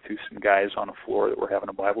 though, through some guys on the floor that were having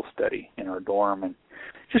a Bible study in our dorm. And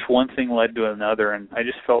just one thing led to another, and I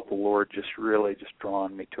just felt the Lord just really just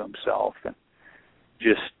drawing me to himself and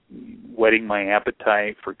just whetting my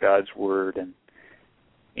appetite for God's Word.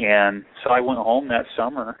 And so I went home that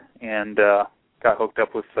summer and got hooked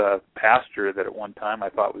up with a pastor that at one time I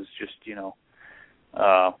thought was just,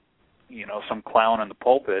 some clown in the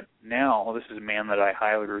pulpit. Now this is a man that I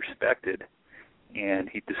highly respected, and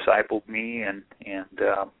he discipled me, and he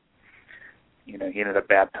ended up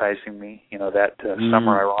baptizing me. That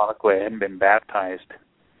summer, ironically, I hadn't been baptized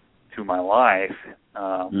through my life,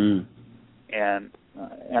 and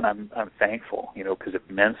I'm thankful, because it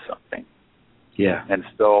meant something. Yeah. And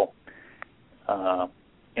so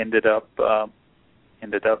ended up,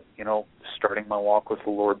 starting my walk with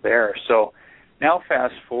the Lord there. So now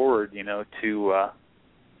fast forward, to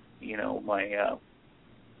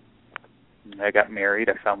I got married.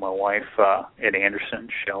 I found my wife at Anderson,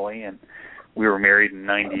 Shelley, and we were married in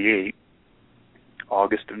 '98,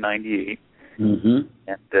 August of '98. Mm-hmm.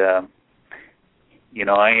 And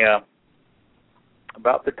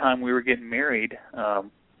about the time we were getting married,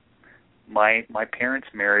 my parents'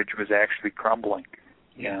 marriage was actually crumbling,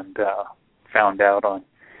 and found out on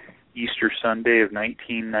Easter Sunday of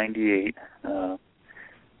 1998.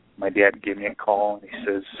 My dad gave me a call, and he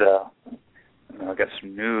says, I got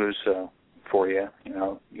some news for you.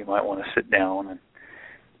 You might want to sit down. And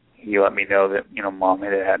he let me know that, Mom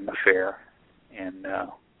had an affair, and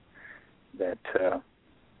that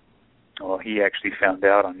he actually found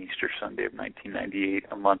out on Easter Sunday of 1998.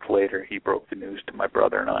 A month later, he broke the news to my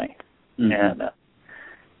brother and I. Mm-hmm. And,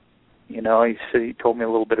 he told me a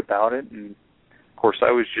little bit about it, and of course,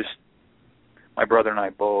 my brother and I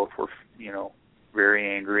both were,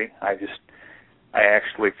 very angry. I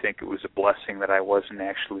actually think it was a blessing that I wasn't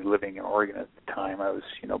actually living in Oregon at the time. I was,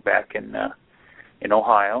 back in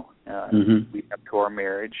Ohio. Leading up to our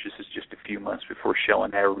marriage. This is just a few months before Shell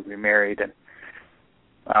and I were married, and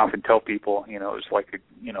I often tell people, it was like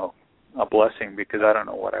a blessing, because I don't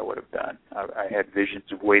know what I would have done. I had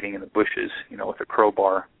visions of waiting in the bushes, with a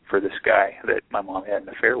crowbar for this guy that my mom had an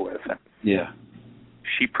affair with. And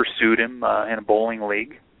she pursued him in a bowling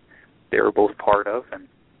league they were both part of, and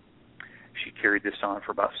she carried this on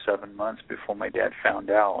for about 7 months before my dad found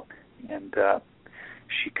out. And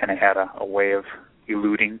she kind of had a way of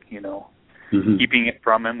eluding, keeping it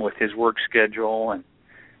from him with his work schedule, and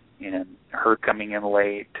her coming in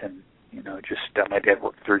late, and my dad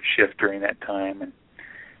worked third shift during that time. And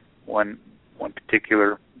one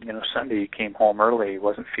particular Sunday, he came home early. He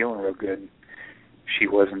wasn't feeling real good. She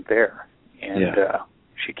wasn't there, and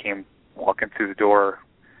she came walking through the door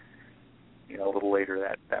a little later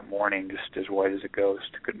that morning, just as white as a ghost.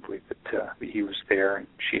 Couldn't believe that he was there, and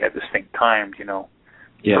she had this thing timed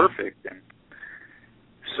perfect. And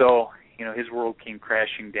so his world came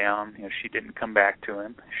crashing down. She didn't come back to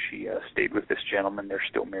him. She stayed with this gentleman. They're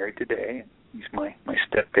still married today. He's my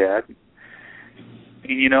stepdad. And,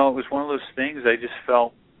 it was one of those things. I just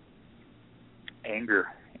felt anger.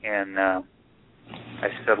 And I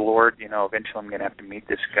said, Lord, eventually I'm going to have to meet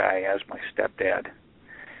this guy as my stepdad.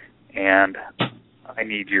 And I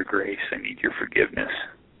need your grace. I need your forgiveness.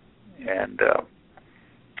 And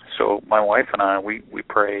so my wife and I, we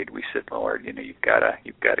prayed. We said, Lord, you've got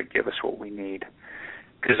to give us what we need.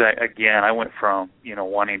 Because I went from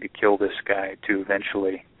wanting to kill this guy to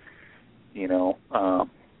eventually,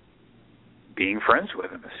 being friends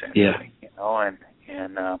with him, essentially.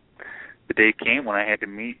 And the day came when I had to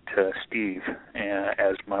meet Steve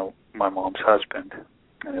as my mom's husband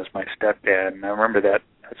and as my stepdad. And I remember that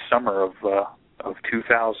summer of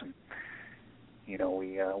 2000.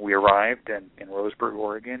 We arrived in Roseburg,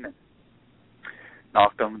 Oregon, and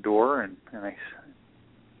knocked on the door, and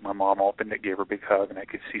my mom opened it, gave her a big hug, and I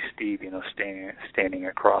could see Steve, standing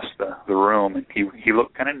across the room, and he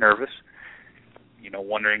looked kind of nervous,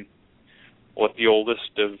 wondering what the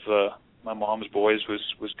oldest of my mom's boys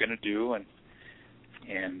was going to do, and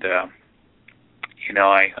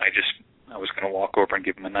I was going to walk over and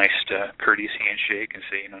give him a nice courteous handshake and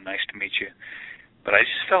say, nice to meet you. But I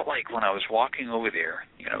just felt like when I was walking over there,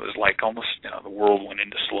 it was like almost the world went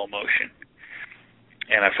into slow motion.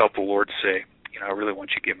 And I felt the Lord say, I really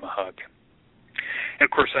want you to give him a hug. And,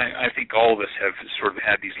 of course, I think all of us have sort of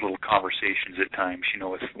had these little conversations at times,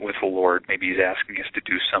 with the Lord. Maybe he's asking us to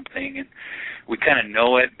do something, and we kind of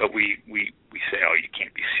know it, but we say, oh, you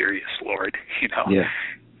can't be serious, Lord,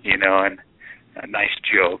 and a nice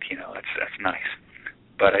joke, that's nice.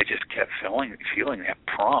 But I just kept feeling that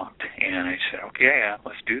prompt, and I said, okay,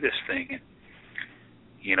 let's do this thing. And,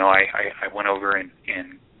 I went over and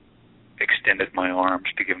extended my arms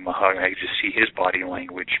to give him a hug. I could just see his body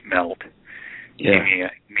language melt. Yeah. Gave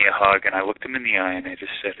me a hug, and I looked him in the eye, and I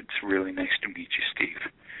just said, it's really nice to meet you, Steve.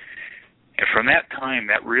 And from that time,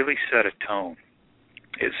 that really set a tone.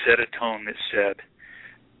 It set a tone that said,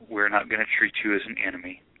 we're not going to treat you as an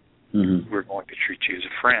enemy. Mm-hmm. We're going to treat you as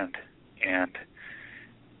a friend, and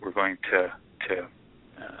we're going to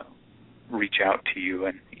reach out to you.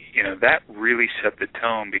 And, that really set the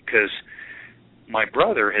tone, because my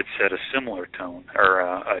brother had set a similar tone, or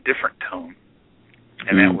a different tone,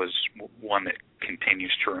 and that was one that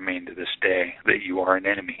continues to remain to this day, that you are an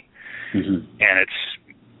enemy. Mm-hmm. And it's,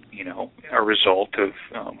 a result of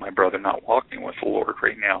my brother not walking with the Lord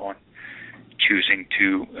right now and choosing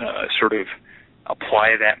to sort of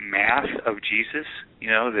apply that math of Jesus,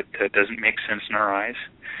 that doesn't make sense in our eyes.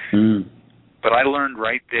 Mm. But I learned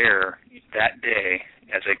right there that day,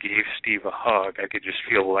 as I gave Steve a hug, I could just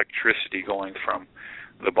feel electricity going from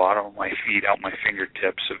the bottom of my feet out my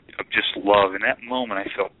fingertips of just love. In that moment, I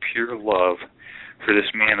felt pure love for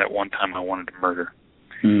this man that one time I wanted to murder.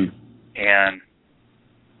 Mm. And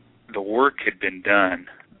the work had been done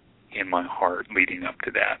in my heart leading up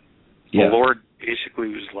to that. Yeah. The Lord basically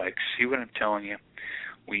was like, see what I'm telling you?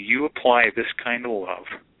 When you apply this kind of love,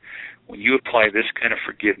 when you apply this kind of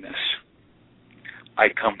forgiveness, I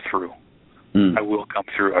come through. Mm. I will come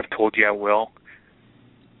through. I've told you I will.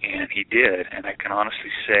 And he did. And I can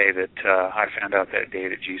honestly say that I found out that day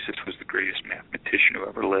that Jesus was the greatest mathematician who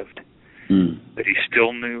ever lived. Mm. That he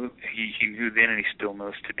still knew, he knew then and he still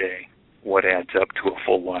knows today what adds up to a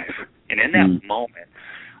full life. And in that moment,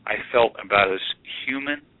 I felt about as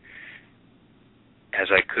human as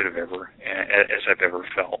I could have ever, as I've ever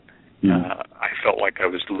felt. I felt like I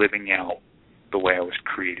was living out the way I was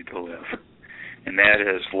created to live. And that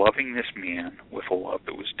is loving this man with a love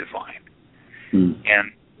that was divine.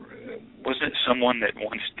 And wasn't it someone that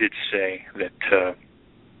once did say that,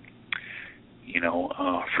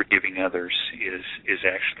 forgiving others is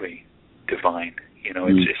actually divine?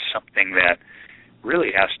 It's something that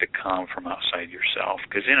really has to come from outside yourself,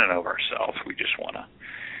 because in and of ourselves, we just want to,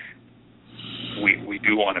 we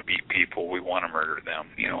do want to beat people. We want to murder them,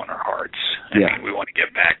 in our hearts. I mean, we want to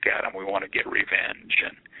get back at them. We want to get revenge,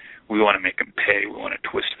 and we want to make them pay. We want to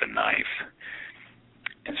twist the knife.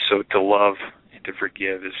 And so to love and to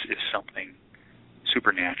forgive is something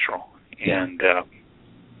supernatural. And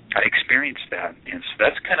I experienced that. And so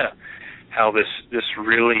that's kind of how this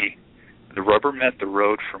really, the rubber met the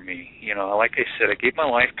road for me. Like I said, I gave my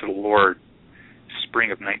life to the Lord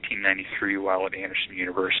spring of 1993 while at Anderson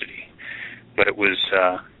University. But it was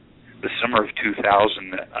the summer of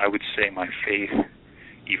 2000 that I would say my faith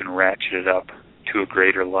even ratcheted up to a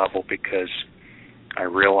greater level, because I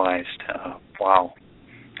realized, wow,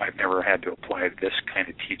 I've never had to apply this kind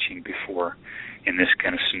of teaching before in this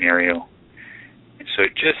kind of scenario. And so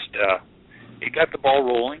it just, it got the ball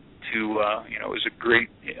rolling to, it was a great,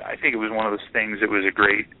 I think it was one of those things that was a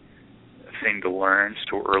great thing to learn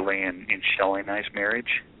so early in Shelley and I's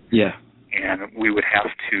marriage. Yeah. And we would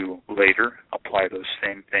have to later apply those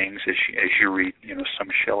same things as you read, some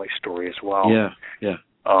Shelley story as well. Yeah.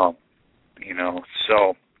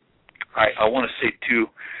 So I want to say too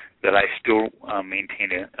that I still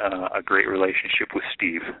maintain a great relationship with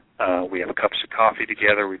Steve. We have cups of coffee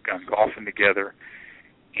together. We've gone golfing together,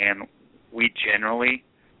 and we generally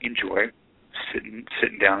enjoy sitting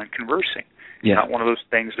down and conversing. Yeah. Not one of those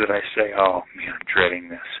things that I say, "Oh man, I'm dreading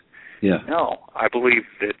this." Yeah. No, I believe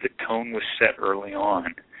that the tone was set early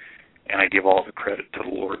on, and I give all the credit to the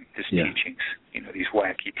Lord and His teachings. These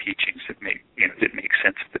wacky teachings that didn't make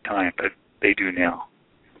sense at the time, but they do now.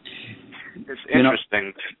 It's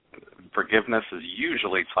interesting. Forgiveness is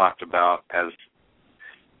usually talked about as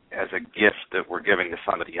a gift that we're giving to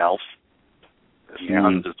somebody else, an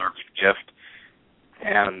undeserved gift.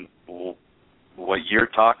 And what you're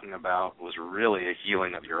talking about was really a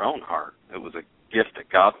healing of your own heart. It was a gift that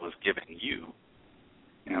God was giving you.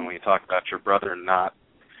 And when you talk about your brother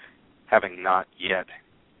having not yet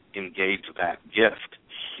engaged that gift,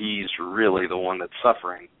 he's really the one that's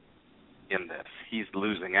suffering in this. He's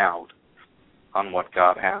losing out on what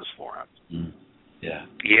God has for him. Yeah.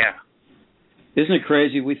 Yeah. Isn't it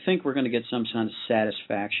crazy? We think we're going to get some kind of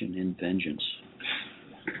satisfaction in vengeance.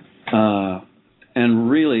 And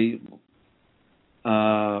really,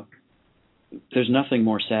 there's nothing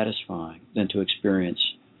more satisfying than to experience,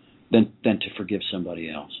 than to forgive somebody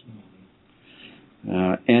else.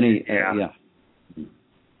 Go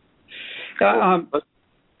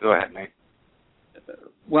ahead, Nate.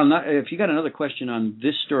 Well, if you got another question on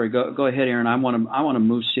this story, go ahead, Aaron. I want to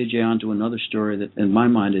move CJ on to another story that, in my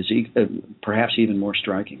mind, is perhaps even more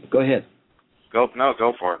striking. Go ahead. Go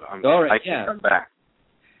for it. All right. I can come back.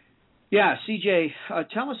 Yeah, CJ,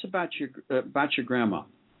 tell us about your grandma.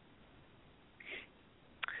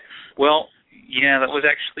 Well, that was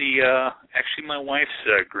actually my wife's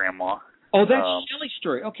grandma. Oh, that's Shelley's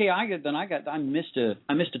story. Okay, I missed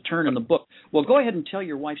a turn in the book. Well, go ahead and tell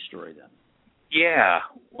your wife's story then. Yeah,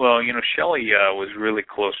 well, Shelley was really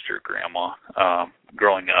close to her grandma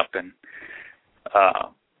growing up, and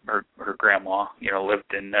her grandma,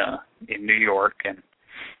 lived in New York,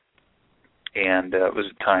 and it was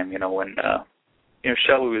a time, when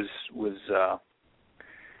Shelley was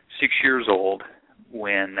 6 years old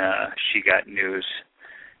when she got news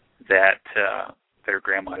that their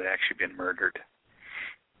grandma had actually been murdered.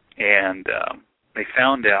 And they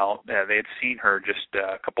found out they had seen her just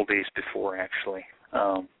a couple days before, actually.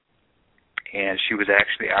 And she was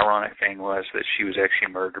actually, the ironic thing was that she was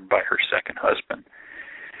actually murdered by her second husband.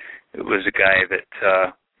 It was a guy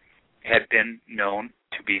that had been known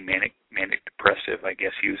to be manic depressive. I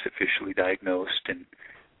guess he was officially diagnosed, and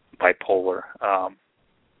bipolar.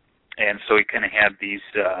 And so he kind of had these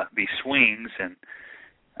swings, and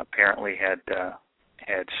apparently had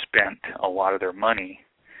spent a lot of their money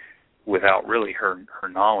without really her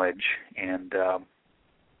knowledge, and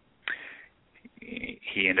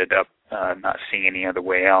he ended up not seeing any other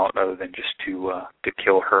way out other than just to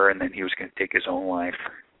kill her, and then he was going to take his own life,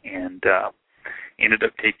 and ended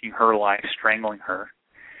up taking her life, strangling her,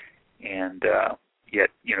 and yet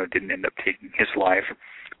didn't end up taking his life.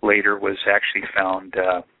 Later was actually found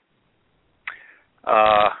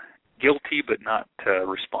guilty but not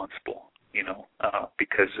responsible,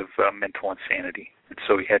 because of mental insanity. And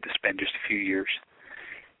so he had to spend just a few years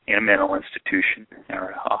in a mental institution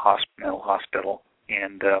or a mental hospital.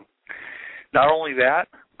 And not only that,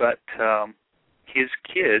 but his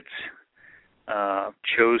kids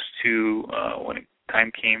chose to, when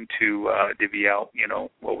time came to divvy out,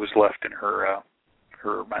 what was left in her I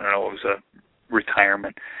don't know, it was a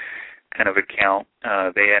retirement kind of account.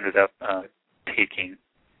 They ended up taking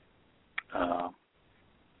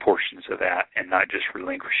portions of that and not just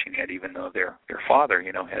relinquishing it, even though their father,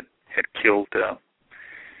 had killed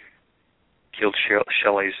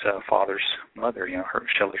Shelley's father's mother,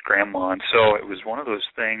 Shelley's grandma. And so it was one of those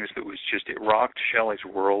things that was just, it rocked Shelley's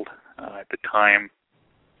world at the time.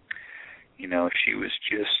 She was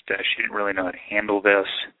just, she didn't really know how to handle this.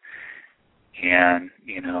 And,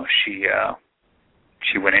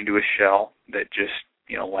 she went into a shell that just,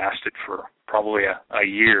 lasted for probably a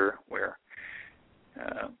year, where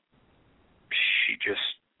she just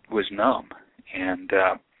was numb. And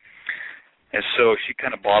so she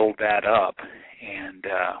kind of bottled that up, and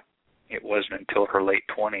it wasn't until her late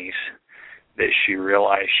 20s that she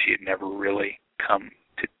realized she had never really come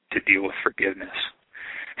to deal with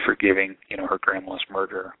forgiving, her grandma's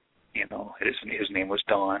murderer. His name was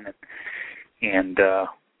Don, and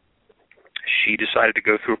she decided to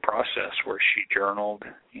go through a process where she journaled,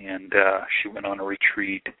 and she went on a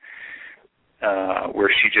retreat where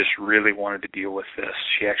she just really wanted to deal with this.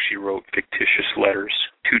 She actually wrote fictitious letters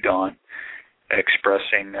to Don,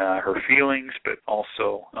 expressing her feelings, but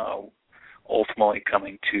also ultimately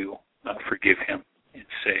coming to forgive him and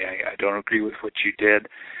say, I don't agree with what you did.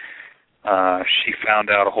 She found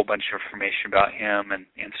out a whole bunch of information about him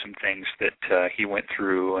and some things that he went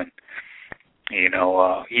through, and he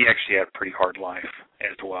actually had a pretty hard life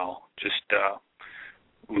as well, just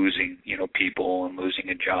losing people and losing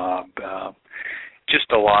a job, just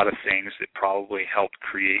a lot of things that probably helped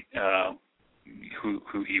create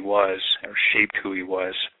who he was, or shaped who he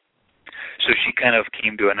was. So she kind of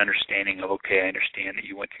came to an understanding of, okay, I understand that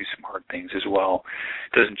you went through some hard things as well.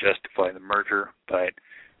 It doesn't justify the murder, but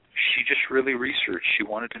she just really researched. She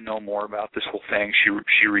wanted to know more about this whole thing.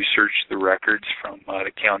 She researched the records from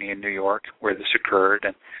the county in New York where this occurred,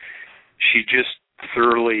 and she just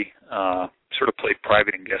thoroughly sort of played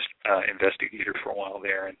private investigator for a while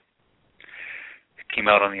there, and came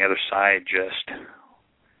out on the other side just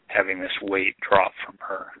having this weight drop from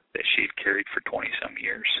her that she had carried for 20-some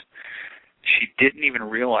years. She didn't even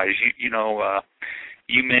realize,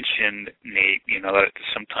 you mentioned, Nate, that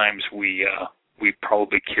sometimes we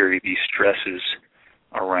probably carry these stresses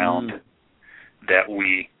around that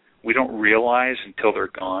we don't realize until they're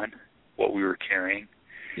gone, what we were carrying.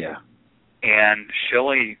 Yeah. And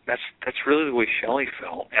Shelley, that's really the way Shelley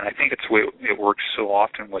felt. And I think it's the way it works so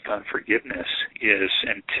often with unforgiveness, is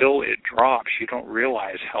until it drops, you don't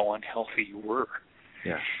realize how unhealthy you were.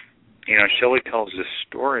 Yeah. Shelley tells this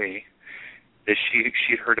story that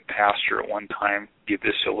she'd heard a pastor at one time give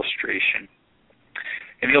this illustration.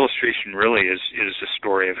 And the illustration really is a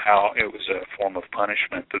story of how it was a form of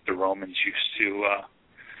punishment that the Romans used to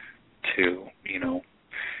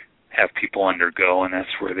have people undergo, and that's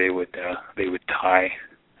where they would tie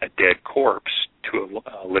a dead corpse to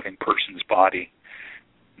a living person's body,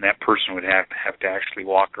 and that person would have to actually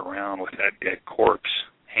walk around with that dead corpse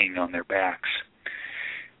hanging on their backs.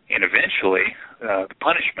 And eventually, the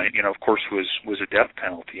punishment, of course, was a death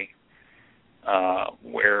penalty,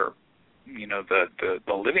 where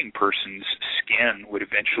the living person's skin would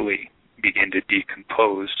eventually begin to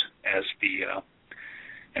decompose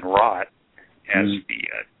and rot as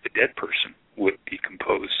the dead person would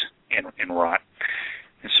decompose and rot.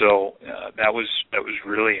 And so that was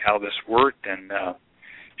really how this worked. And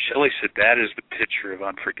Shelley said that is the picture of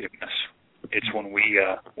unforgiveness. It's when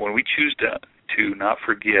we choose to not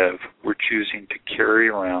forgive, we're choosing to carry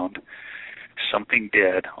around something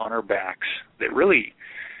dead on our backs that really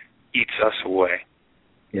eats us away.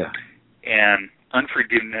 Yeah. And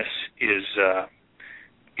unforgiveness is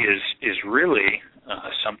really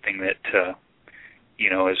something that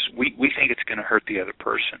is we think it's going to hurt the other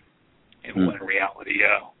person, and when in reality,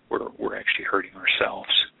 we're actually hurting ourselves.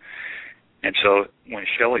 And so when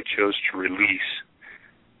Shelley chose to release,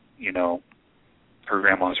 her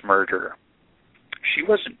grandma's murder, she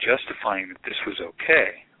wasn't justifying that this was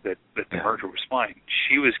okay, that the murder was fine.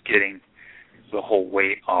 She was getting the whole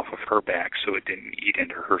weight off of her back so it didn't eat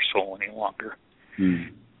into her soul any longer.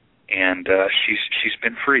 And she's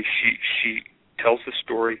been free. She tells the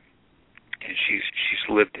story, and she's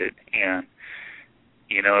lived it, and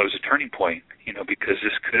it was a turning point, because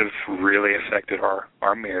this could have really affected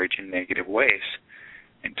our marriage in negative ways,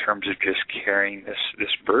 in terms of just carrying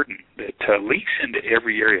this burden that leaks into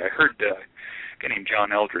every area. I heard a guy named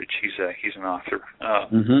John Eldridge. He's an author.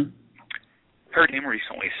 heard him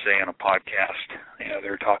recently say on a podcast, they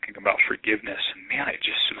were talking about forgiveness, and man, it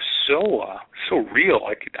just was so real.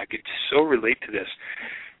 I could so relate to this,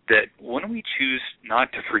 that when we choose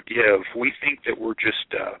not to forgive, we think that we're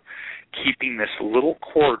just keeping this little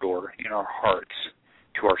corridor in our hearts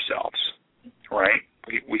to ourselves, right?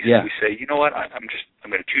 We say, you know what, I'm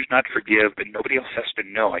going to choose not to forgive, but nobody else has to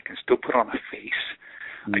know. I can still put on a face.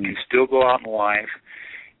 I can still go out in life,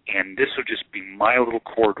 and this will just be my little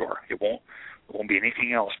corridor. It won't be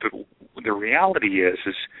anything else. But the reality is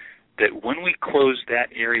that when we close that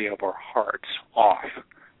area of our hearts off,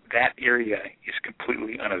 that area is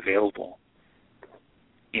completely unavailable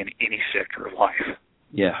in any sector of life.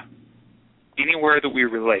 Yeah. Anywhere that we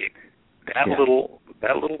relate, that little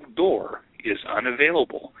door is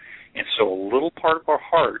unavailable. And so a little part of our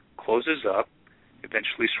heart closes up,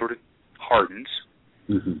 eventually sort of hardens,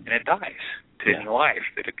 and it dies to any life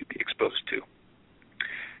that it could be exposed to.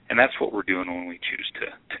 And that's what we're doing when we choose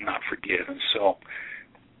to not forgive. And so,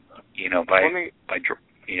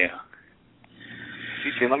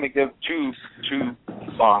 CJ, let me give two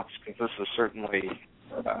thoughts, because this is certainly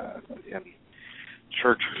in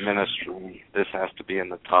church ministry, this has to be in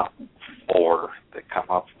the top 4 that come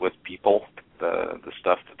up with people, the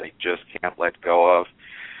stuff that they just can't let go of,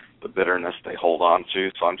 the bitterness they hold on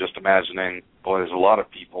to. So I'm just imagining, boy, there's a lot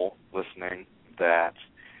of people listening that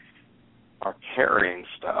are carrying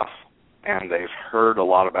stuff, and they've heard a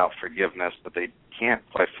lot about forgiveness, but they can't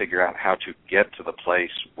quite figure out how to get to the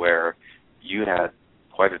place where you had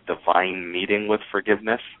quite a divine meeting with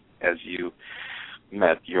forgiveness as you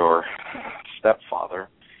met your stepfather.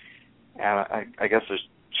 And I guess there's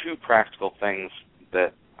 2 practical things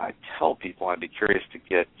that I tell people. I'd be curious to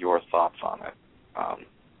get your thoughts on it.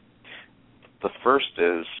 The first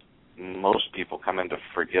is, most people come into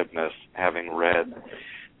forgiveness having read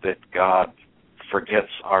that God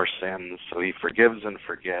forgets our sins, so he forgives and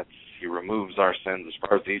forgets. He removes our sins as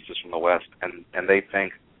far as the east is from the west, and they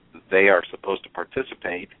think they are supposed to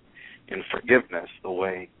participate in forgiveness the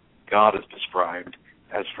way God is described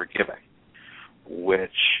as forgiving,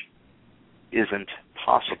 which isn't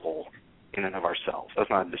possible in and of ourselves. That's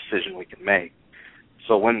not a decision we can make.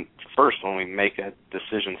 So when we make a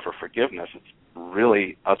decision for forgiveness, it's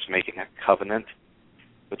really us making a covenant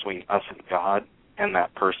between us and God and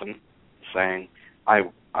that person, saying,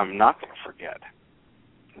 I'm not going to forget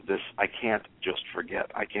this. I can't just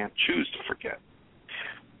forget. I can't choose to forget.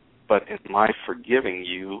 But in my forgiving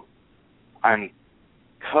you, I'm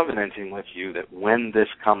covenanting with you that when this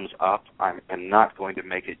comes up, I'm not going to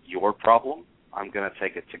make it your problem. I'm going to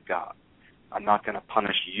take it to God. I'm not going to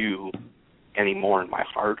punish you anymore in my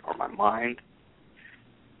heart or my mind.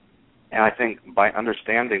 And I think by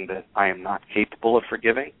understanding that I am not capable of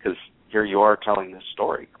forgiving, because here you are telling this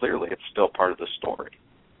story, clearly it's still part of the story.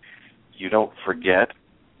 You don't forget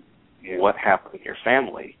what happened in your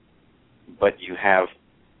family, but you have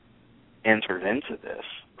entered into this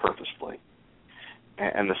purposefully.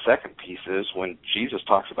 And the second piece is when Jesus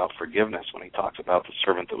talks about forgiveness, when he talks about the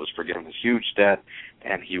servant that was forgiven his huge debt,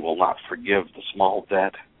 and he will not forgive the small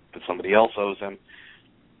debt that somebody else owes him,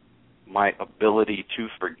 my ability to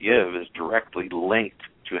forgive is directly linked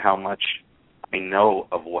to how much I know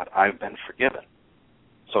of what I've been forgiven.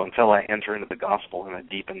 So until I enter into the gospel in a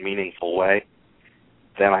deep and meaningful way,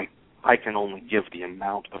 then I can only give the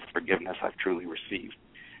amount of forgiveness I've truly received.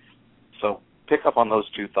 So pick up on those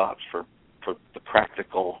 2 thoughts for the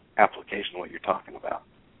practical application of what you're talking about.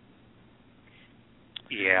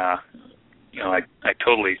 Yeah, I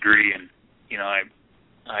totally agree, and I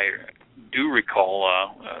do recall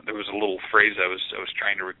there was a little phrase I was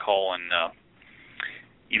trying to recall, and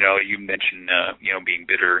you mentioned being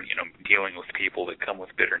bitter, dealing with people that come with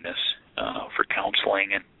bitterness for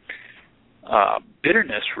counseling, and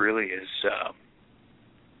bitterness really is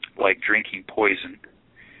like drinking poison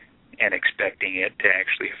and expecting it to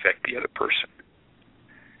actually affect the other person.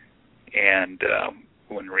 And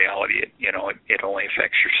when in reality, it only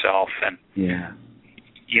affects yourself. And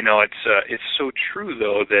it's so true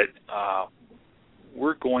though that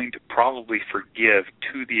we're going to probably forgive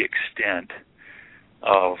to the extent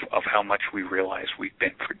of how much we realize we've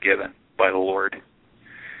been forgiven by the Lord.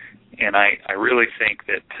 And I really think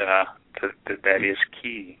that is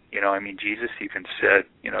key. Jesus even said,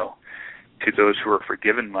 to those who are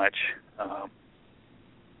forgiven much,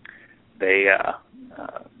 they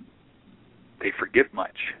forgive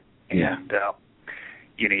much. Yeah. And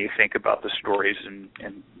you think about the stories and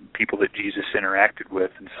people that Jesus interacted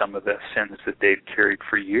with and some of the sins that they'd carried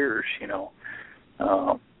for years,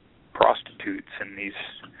 prostitutes and these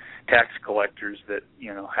tax collectors that,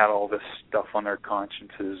 had all this stuff on their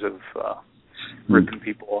consciences of ripping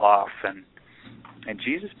people off. And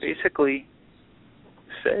Jesus basically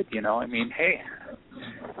said, hey,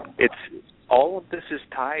 it's all of this is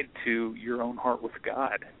tied to your own heart with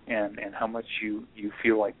God and how much you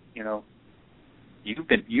feel like,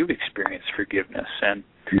 you've experienced forgiveness. And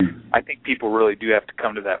I think people really do have to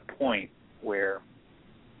come to that point where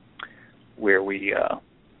we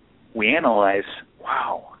analyze,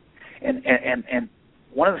 wow. And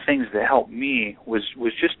one of the things that helped me was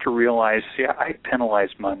just to realize, I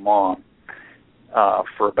penalized my mom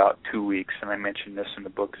for about 2 weeks, and I mentioned this in the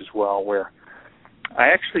book as well, where I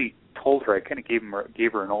actually told her, I kind of gave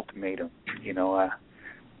her an ultimatum.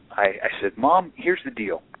 I said, Mom, here's the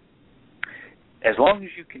deal. As long as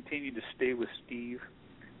you continue to stay with Steve,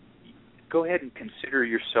 go ahead and consider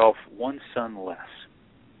yourself one son less.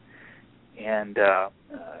 And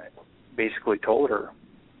basically told her,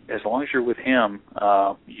 as long as you're with him,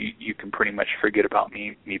 you can pretty much forget about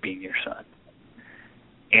me being your son.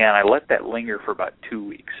 And I let that linger for about 2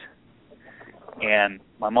 weeks. And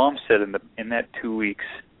my mom said in that 2 weeks,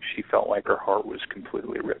 she felt like her heart was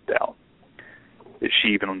completely ripped out. That she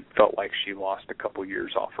even felt like she lost a couple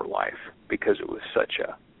years off her life because it was such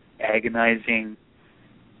a agonizing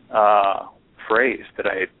phrase that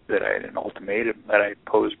I had an ultimatum that I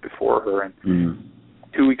posed before her. And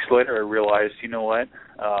 2 weeks later, I realized, you know what?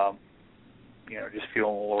 Just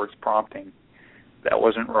feeling the Lord's prompting, that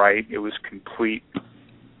wasn't right. It was complete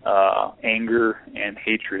anger and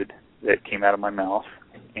hatred that came out of my mouth,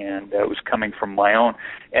 and that was coming from my own,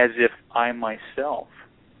 as if I myself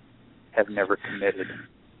have never committed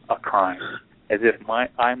a crime, as if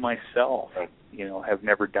I myself, have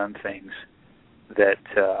never done things that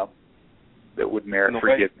would merit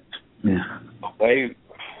forgiveness. The way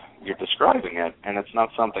you're describing it, and it's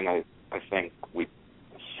not something I think we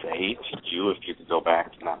say to you if you could go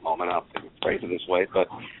back to that moment. I don't think we phrase it this way, but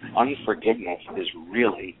unforgiveness is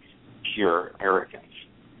really pure arrogance.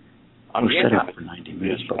 We're set up for 90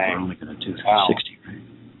 minutes, but we're only going to do 60. Right?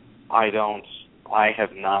 I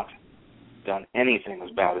have not done anything as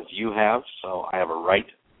bad as you have, so I have a right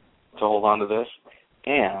to hold on to this.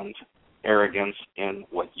 And arrogance in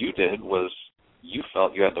what you did was you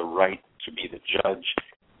felt you had the right to be the judge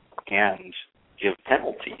and give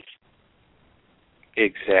penalties.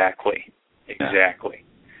 Exactly.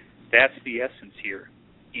 That's the essence here.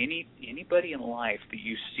 Anybody in life that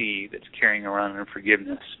you see that's carrying around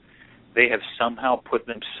unforgiveness, they have somehow put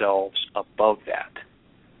themselves above that.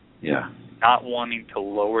 Yeah. Not wanting to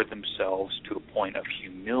lower themselves to a point of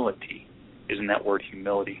humility. Isn't that word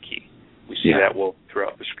humility key? We see that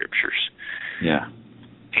throughout the scriptures. Yeah.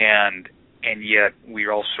 And yet we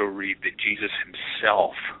also read that Jesus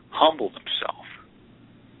himself humbled himself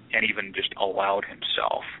and even just allowed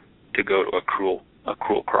himself to go to a cruel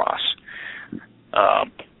cross.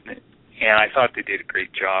 And I thought they did a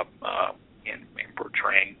great job in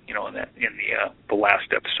portraying, in the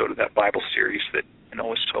last episode of that Bible series that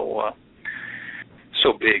was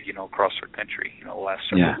so big, across our country, the last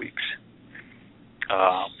several weeks.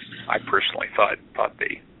 I personally thought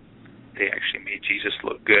they actually made Jesus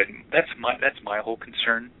look good. That's my whole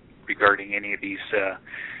concern regarding any of these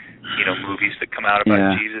movies that come out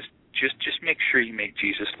about Jesus. Just make sure you make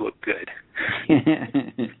Jesus look good.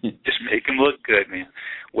 Just make him look good, man.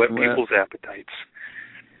 Whet people's appetites.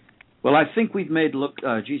 Well, I think we've made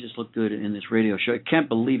Jesus look good in this radio show. I can't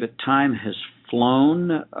believe it. Time has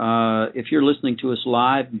flown. If you're listening to us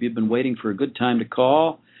live and you've been waiting for a good time to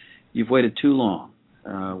call, you've waited too long.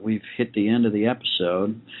 We've hit the end of the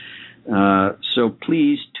episode. So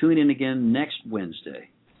please tune in again next Wednesday.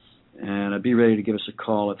 And be ready to give us a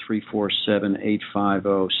call at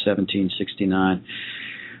 347-850-1769.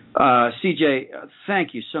 CJ,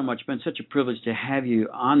 thank you so much. It's been such a privilege to have you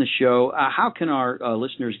on the show. How can our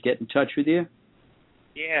listeners get in touch with you?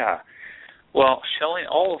 Yeah. Well,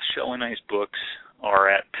 all of Shelley and I's books are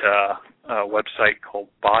at a website called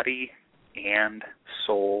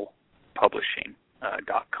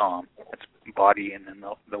bodyandsoulpublishing.com. That's body and then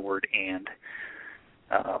the word and,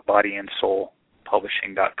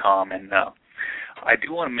 bodyandsoulpublishing.com. And I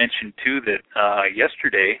do want to mention, too, that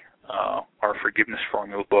yesterday, our Forgiveness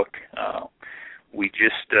Formula book, we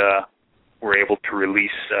just were able to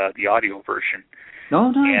release the audio version. Oh,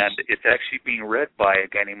 nice. And it's actually being read by a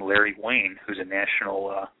guy named Larry Wayne, who's a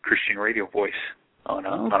national Christian radio voice on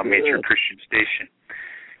a major Christian station.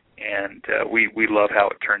 And we love how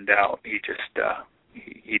it turned out. He just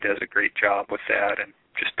he does a great job with that, and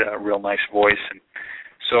just a real nice voice. And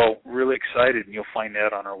so really excited, and you'll find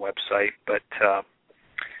that on our website. But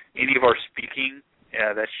any of our speaking,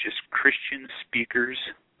 that's just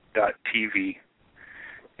christianspeakers.tv.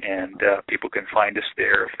 and people can find us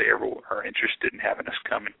there if they ever are interested in having us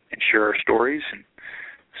come and share our stories and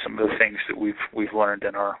some of the things that we've learned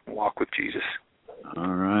in our walk with Jesus.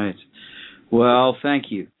 All right. Well, thank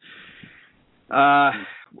you.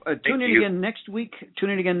 Tune in again next week. Tune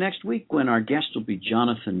in again next week when our guest will be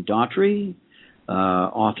Jonathan Daughtry,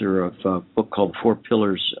 author of a book called 4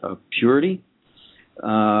 Pillars of Purity.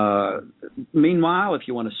 Meanwhile, if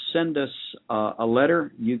you want to send us a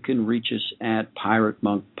letter, you can reach us at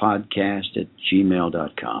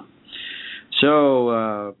piratemonkpodcast@gmail.com.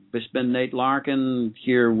 So, this has been Nate Larkin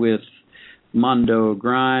here with Mondo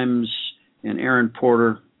Grimes and Aaron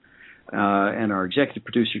Porter, and our executive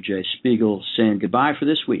producer, Jay Spiegel, saying goodbye for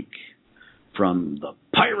this week from the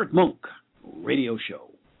Pirate Monk Radio Show.